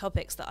of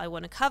topics that I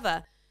want to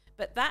cover.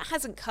 But that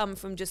hasn't come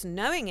from just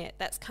knowing it.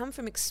 That's come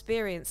from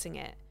experiencing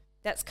it.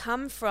 That's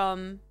come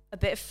from a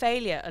bit of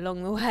failure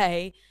along the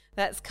way.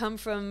 That's come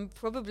from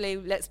probably,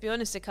 let's be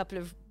honest, a couple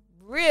of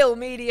real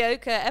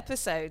mediocre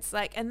episodes.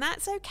 And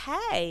that's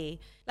okay.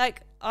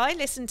 I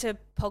listen to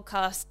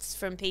podcasts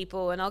from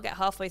people and I'll get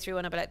halfway through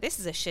and I'll be like, this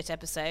is a shit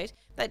episode.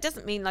 That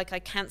doesn't mean I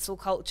cancel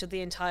culture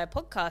the entire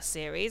podcast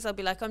series. I'll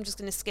be like, I'm just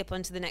going to skip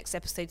on to the next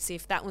episode, see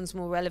if that one's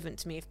more relevant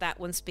to me, if that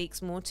one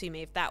speaks more to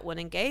me, if that one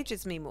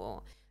engages me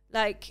more.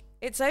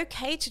 It's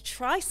okay to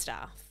try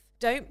stuff.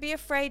 Don't be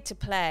afraid to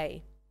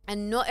play.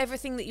 And not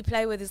everything that you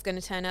play with is going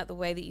to turn out the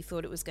way that you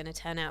thought it was going to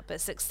turn out.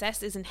 But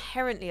success is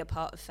inherently a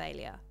part of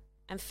failure.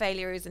 And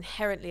failure is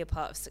inherently a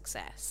part of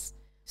success.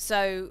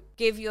 So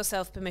give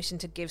yourself permission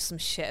to give some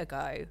shit a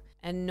go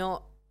and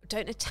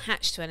don't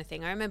attach to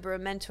anything. I remember a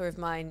mentor of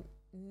mine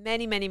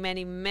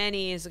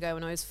many years ago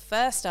when I was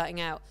first starting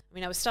out. I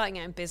mean, I was starting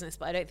out in business,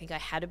 but I don't think I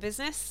had a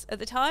business at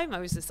the time. I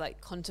was just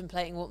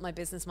contemplating what my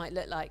business might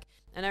look like.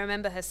 And I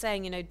remember her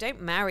saying,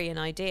 don't marry an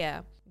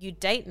idea. You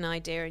date an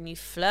idea and you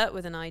flirt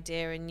with an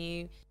idea and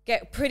you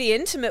get pretty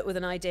intimate with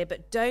an idea,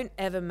 but don't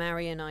ever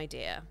marry an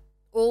idea.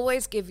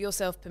 Always give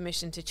yourself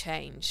permission to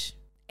change.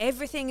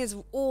 Everything is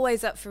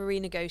always up for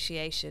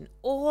renegotiation,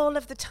 all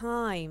of the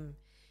time.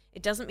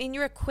 It doesn't mean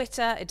you're a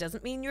quitter. It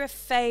doesn't mean you're a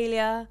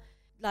failure.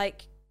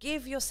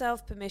 Give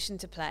yourself permission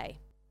to play.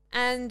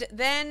 And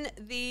then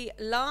the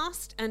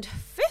last and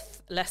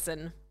fifth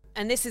lesson,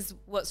 and this is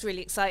what's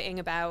really exciting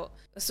about,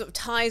 sort of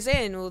ties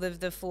in all of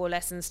the 4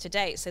 lessons to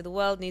date. So the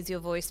world needs your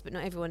voice, but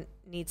not everyone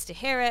needs to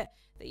hear it,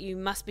 that you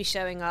must be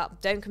showing up,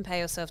 don't compare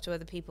yourself to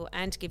other people,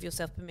 and to give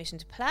yourself permission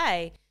to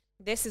play.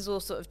 This is all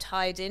sort of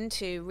tied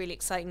into a really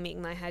exciting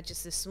meeting I had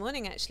just this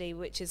morning, actually,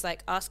 which is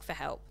ask for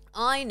help.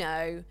 I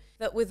know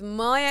that with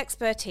my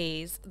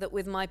expertise, that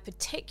with my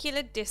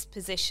particular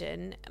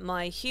disposition,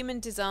 my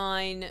human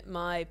design,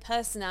 my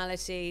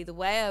personality, the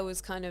way I was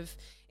kind of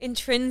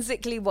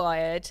intrinsically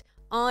wired,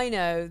 I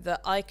know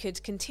that I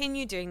could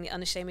continue doing the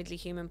Unashamedly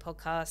Human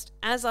podcast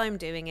as I'm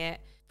doing it.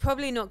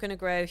 Probably not going to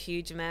grow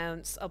huge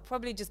amounts. I'll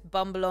probably just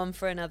bumble on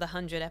for another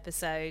 100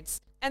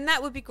 episodes. And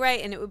that would be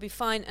great and it would be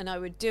fine and I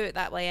would do it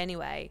that way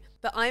anyway.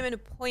 But I'm at a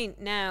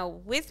point now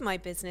with my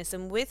business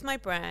and with my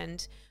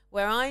brand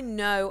where I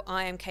know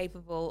I am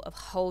capable of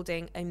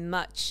holding a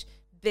much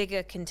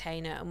bigger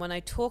container. And when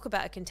I talk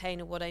about a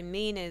container, what I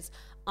mean is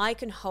I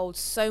can hold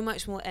so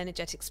much more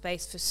energetic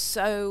space for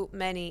so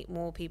many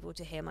more people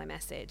to hear my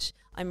message.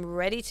 I'm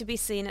ready to be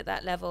seen at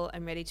that level.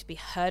 I'm ready to be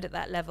heard at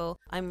that level.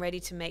 I'm ready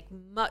to make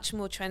much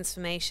more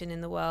transformation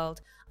in the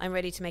world. I'm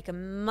ready to make a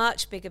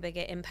much bigger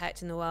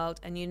impact in the world.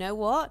 And you know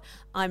what?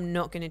 I'm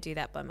not going to do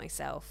that by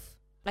myself.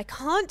 I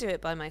can't do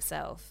it by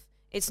myself.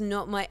 It's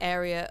not my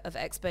area of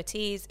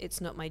expertise. It's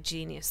not my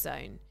genius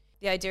zone.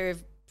 The idea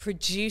of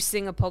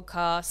producing a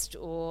podcast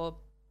or,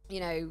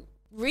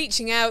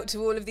 reaching out to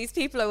all of these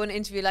people I want to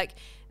interview,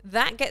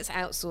 that gets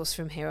outsourced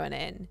from here on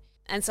in.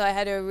 And so I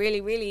had a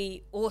really,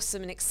 really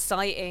awesome and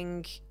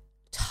exciting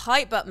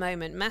type-up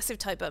moment, massive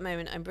type-up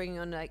moment. I'm bringing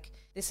on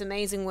this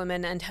amazing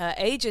woman and her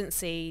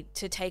agency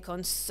to take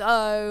on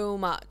so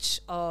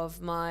much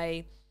of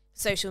my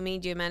social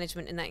media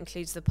management, and that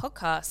includes the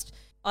podcast.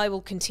 I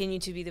will continue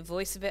to be the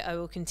voice of it. I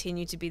will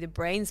continue to be the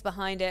brains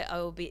behind it. I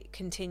will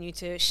continue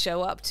to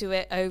show up to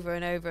it over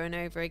and over and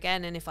over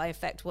again. And if I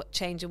affect what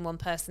change in one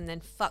person, then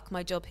fuck,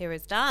 my job here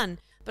is done.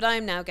 But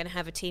I'm now going to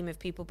have a team of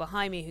people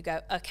behind me who go,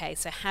 okay,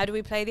 so how do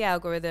we play the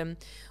algorithm?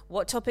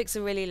 What topics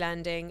are really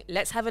landing?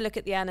 Let's have a look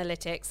at the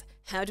analytics.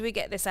 How do we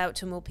get this out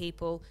to more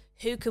people?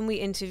 Who can we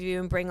interview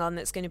and bring on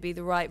that's going to be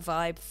the right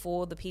vibe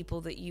for the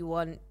people that you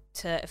want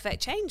to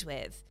affect change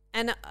with?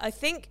 And I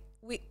think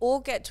we all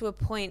get to a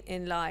point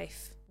in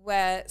life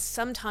where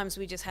sometimes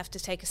we just have to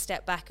take a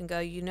step back and go,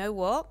 you know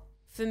what?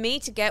 For me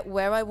to get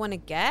where I want to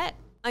get,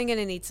 I'm going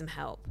to need some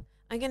help.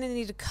 I'm going to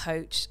need a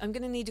coach. I'm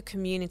going to need a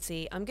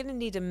community. I'm going to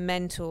need a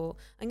mentor.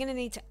 I'm going to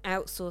need to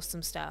outsource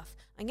some stuff.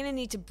 I'm going to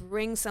need to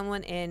bring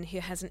someone in who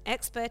has an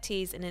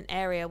expertise in an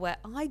area where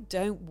I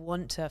don't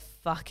want to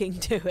fucking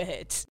do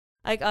it.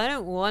 I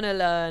don't want to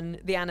learn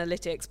the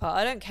analytics part.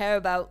 I don't care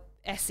about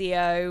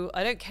SEO.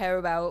 I don't care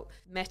about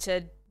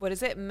meta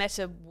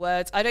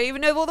words. I don't even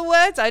know all the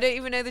words. I don't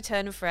even know the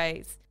turn of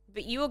phrase.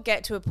 But you will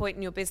get to a point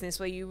in your business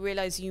where you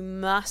realize you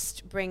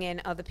must bring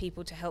in other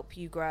people to help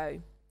you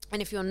grow.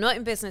 And if you're not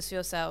in business for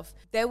yourself,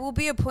 there will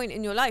be a point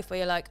in your life where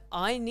you're like,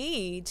 I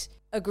need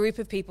a group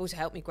of people to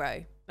help me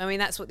grow. I mean,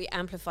 that's what the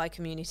Amplify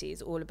community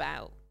is all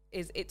about.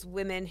 It's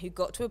women who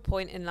got to a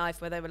point in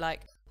life where they were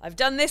like, I've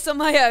done this on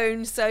my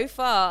own so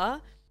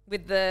far,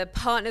 with the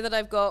partner that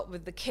I've got,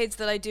 with the kids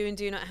that I do and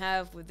do not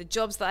have, with the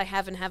jobs that I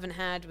have and haven't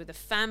had, with the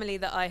family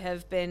that I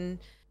have been,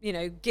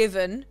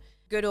 given,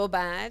 good or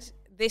bad.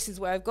 This is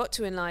where I've got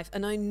to in life.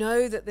 And I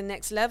know that the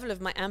next level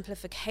of my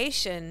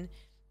amplification,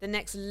 the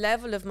next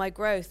level of my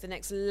growth, the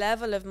next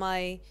level of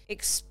my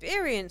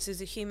experience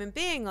as a human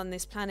being on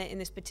this planet in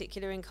this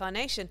particular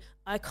incarnation,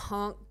 I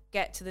can't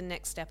get to the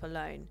next step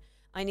alone.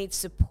 I need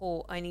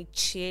support. I need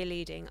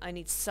cheerleading. I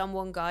need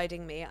someone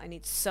guiding me. I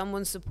need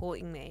someone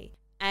supporting me.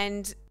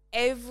 And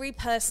every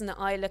person that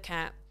I look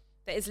at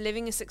that is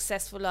living a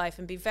successful life,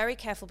 and be very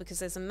careful because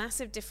there's a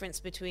massive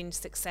difference between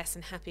success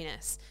and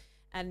happiness.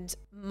 And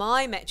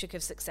my metric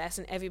of success,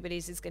 and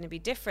everybody's is going to be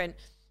different,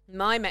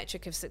 my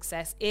metric of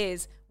success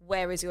is,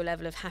 where is your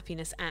level of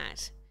happiness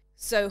at?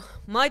 So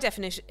my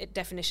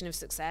definition of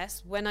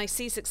success, when I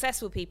see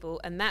successful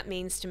people, and that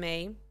means to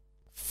me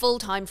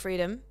full-time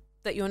freedom,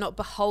 that you're not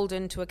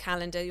beholden to a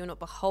calendar, you're not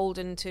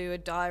beholden to a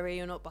diary,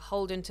 you're not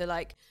beholden to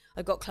like,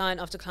 I've got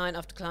client after client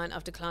after client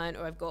after client,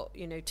 or I've got,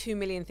 2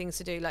 million things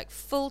to do, like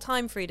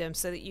full-time freedom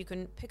so that you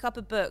can pick up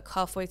a book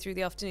halfway through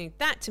the afternoon.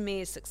 That to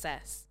me is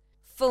success.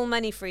 Full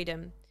money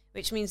freedom,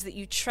 which means that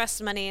you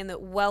trust money and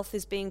that wealth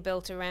is being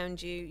built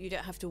around you. You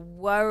don't have to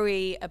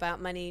worry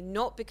about money,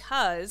 not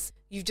because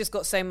you've just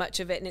got so much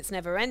of it and it's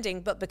never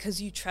ending, but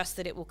because you trust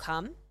that it will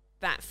come.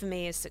 That for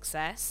me is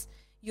success.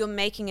 You're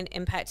making an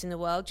impact in the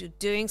world. You're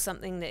doing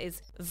something that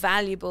is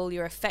valuable.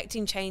 You're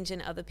affecting change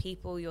in other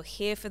people. You're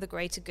here for the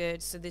greater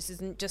good. So this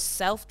isn't just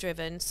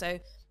self-driven. So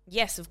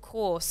yes, of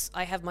course,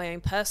 I have my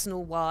own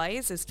personal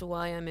whys as to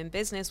why I'm in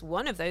business.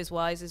 One of those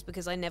whys is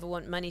because I never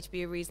want money to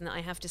be a reason that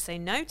I have to say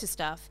no to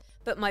stuff.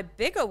 But my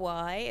bigger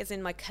why, as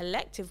in my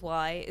collective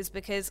why, is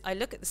because I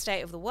look at the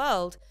state of the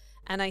world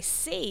and I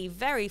see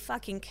very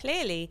fucking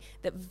clearly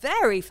that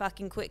very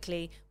fucking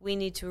quickly we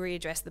need to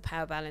readdress the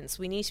power balance.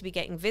 We need to be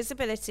getting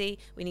visibility,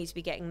 we need to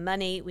be getting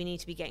money, we need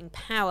to be getting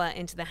power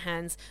into the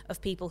hands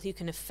of people who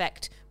can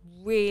affect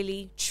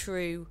really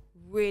true,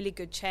 really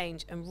good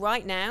change. And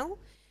right now,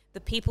 the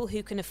people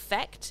who can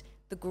affect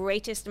the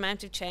greatest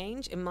amount of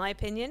change, in my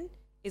opinion,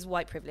 is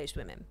white privileged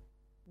women.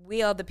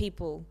 We are the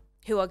people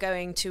who are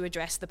going to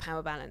address the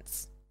power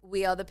balance.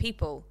 We are the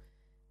people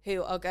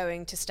who are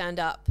going to stand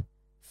up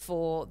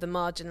for the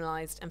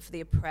marginalized and for the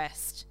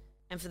oppressed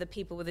and for the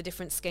people with a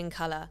different skin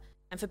color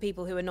and for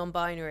people who are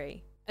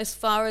non-binary. As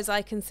far as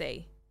I can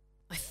see,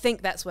 I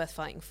think that's worth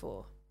fighting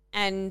for.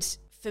 And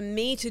for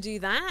me to do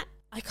that,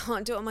 I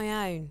can't do it on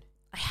my own.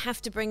 I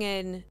have to bring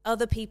in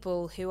other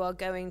people who are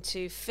going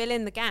to fill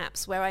in the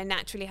gaps where I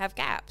naturally have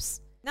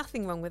gaps.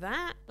 Nothing wrong with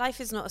that.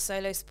 Life is not a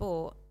solo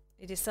sport.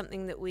 It is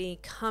something that we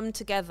come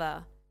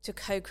together to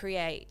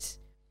co-create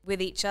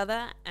with each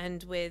other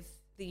and with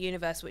the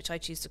universe, which I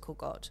choose to call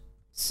God.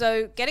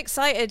 So get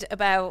excited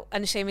about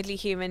Unashamedly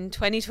Human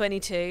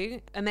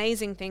 2022.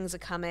 Amazing things are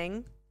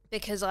coming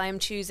because I am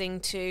choosing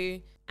to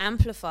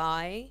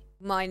amplify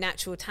my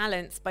natural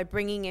talents by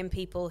bringing in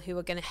people who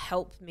are going to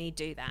help me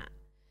do that.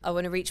 I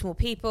want to reach more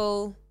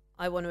people.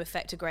 I want to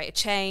effect a greater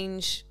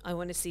change. I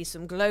want to see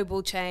some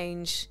global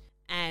change.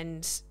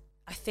 And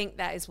I think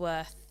that is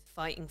worth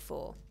fighting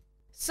for.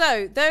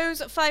 So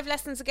those 5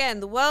 lessons again.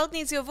 The world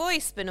needs your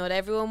voice, but not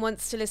everyone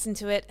wants to listen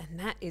to it. And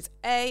that is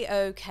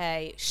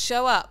A-okay.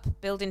 Show up,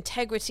 build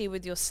integrity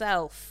with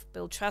yourself,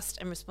 build trust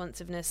and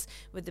responsiveness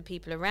with the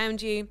people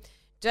around you.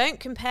 Don't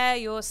compare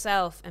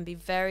yourself and be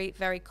very,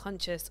 very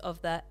conscious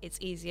of that. It's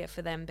easier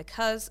for them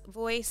because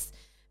voice.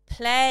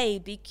 Play,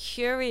 be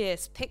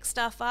curious, pick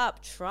stuff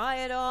up, try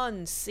it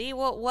on, see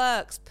what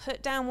works,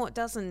 put down what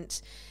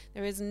doesn't.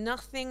 There is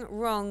nothing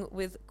wrong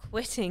with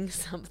quitting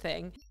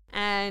something.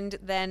 And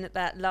then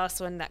that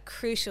last one, that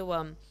crucial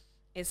one,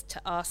 is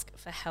to ask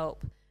for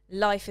help.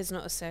 Life is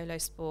not a solo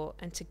sport,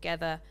 and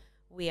together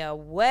we are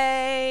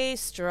way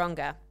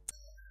stronger.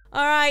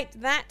 All right,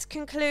 that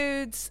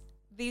concludes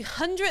the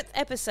 100th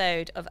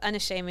episode of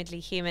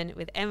Unashamedly Human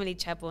with Emily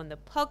Chadbourne, the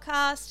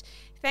podcast.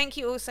 Thank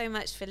you all so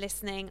much for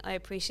listening. I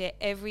appreciate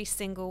every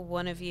single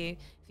one of you.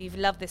 If you've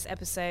loved this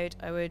episode,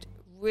 I would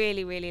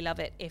really, really love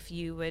it if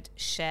you would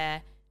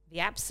share the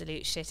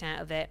absolute shit out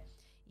of it.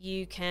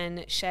 You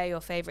can share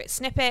your favorite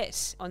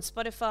snippet on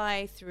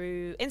Spotify,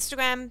 through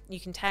Instagram. You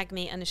can tag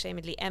me,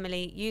 Unashamedly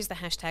Emily. Use the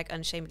hashtag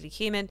Unashamedly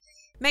Human.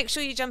 Make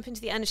sure you jump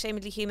into the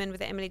Unashamedly Human with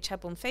the Emily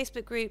Chadbourne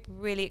Facebook group.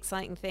 Really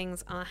exciting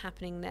things are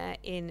happening there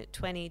in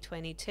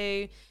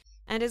 2022.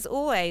 And as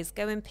always,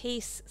 go in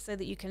peace so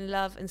that you can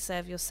love and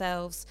serve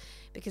yourselves,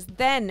 because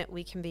then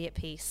we can be at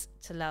peace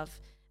to love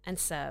and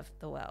serve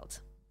the world.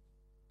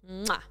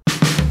 Mwah.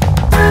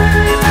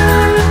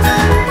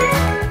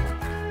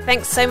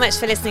 Thanks so much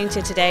for listening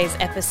to today's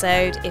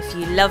episode. If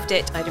you loved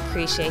it, I'd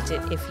appreciate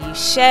it if you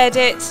shared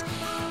it.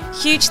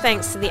 Huge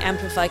thanks to the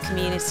Amplify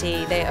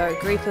community. They are a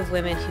group of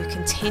women who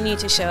continue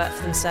to show up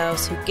for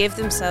themselves, who give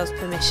themselves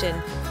permission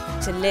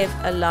to live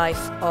a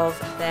life of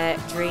their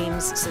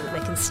dreams so that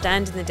they can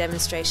stand in the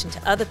demonstration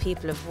to other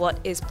people of what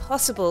is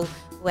possible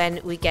when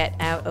we get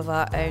out of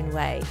our own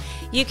way.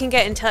 You can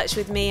get in touch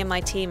with me and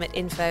my team at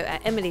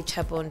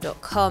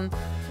info@emilychubbourne.com.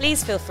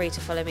 Please feel free to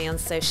follow me on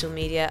social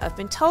media. I've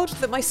been told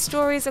that my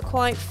stories are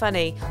quite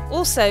funny,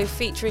 also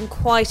featuring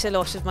quite a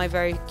lot of my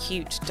very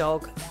cute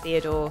dog,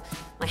 Theodore.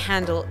 My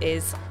handle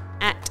is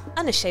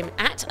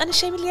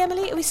Unashamedly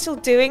Emily. Are we still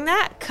doing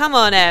that? Come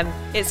on, Em.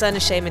 It's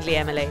Unashamedly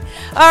Emily.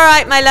 All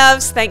right, my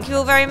loves. Thank you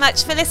all very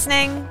much for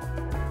listening.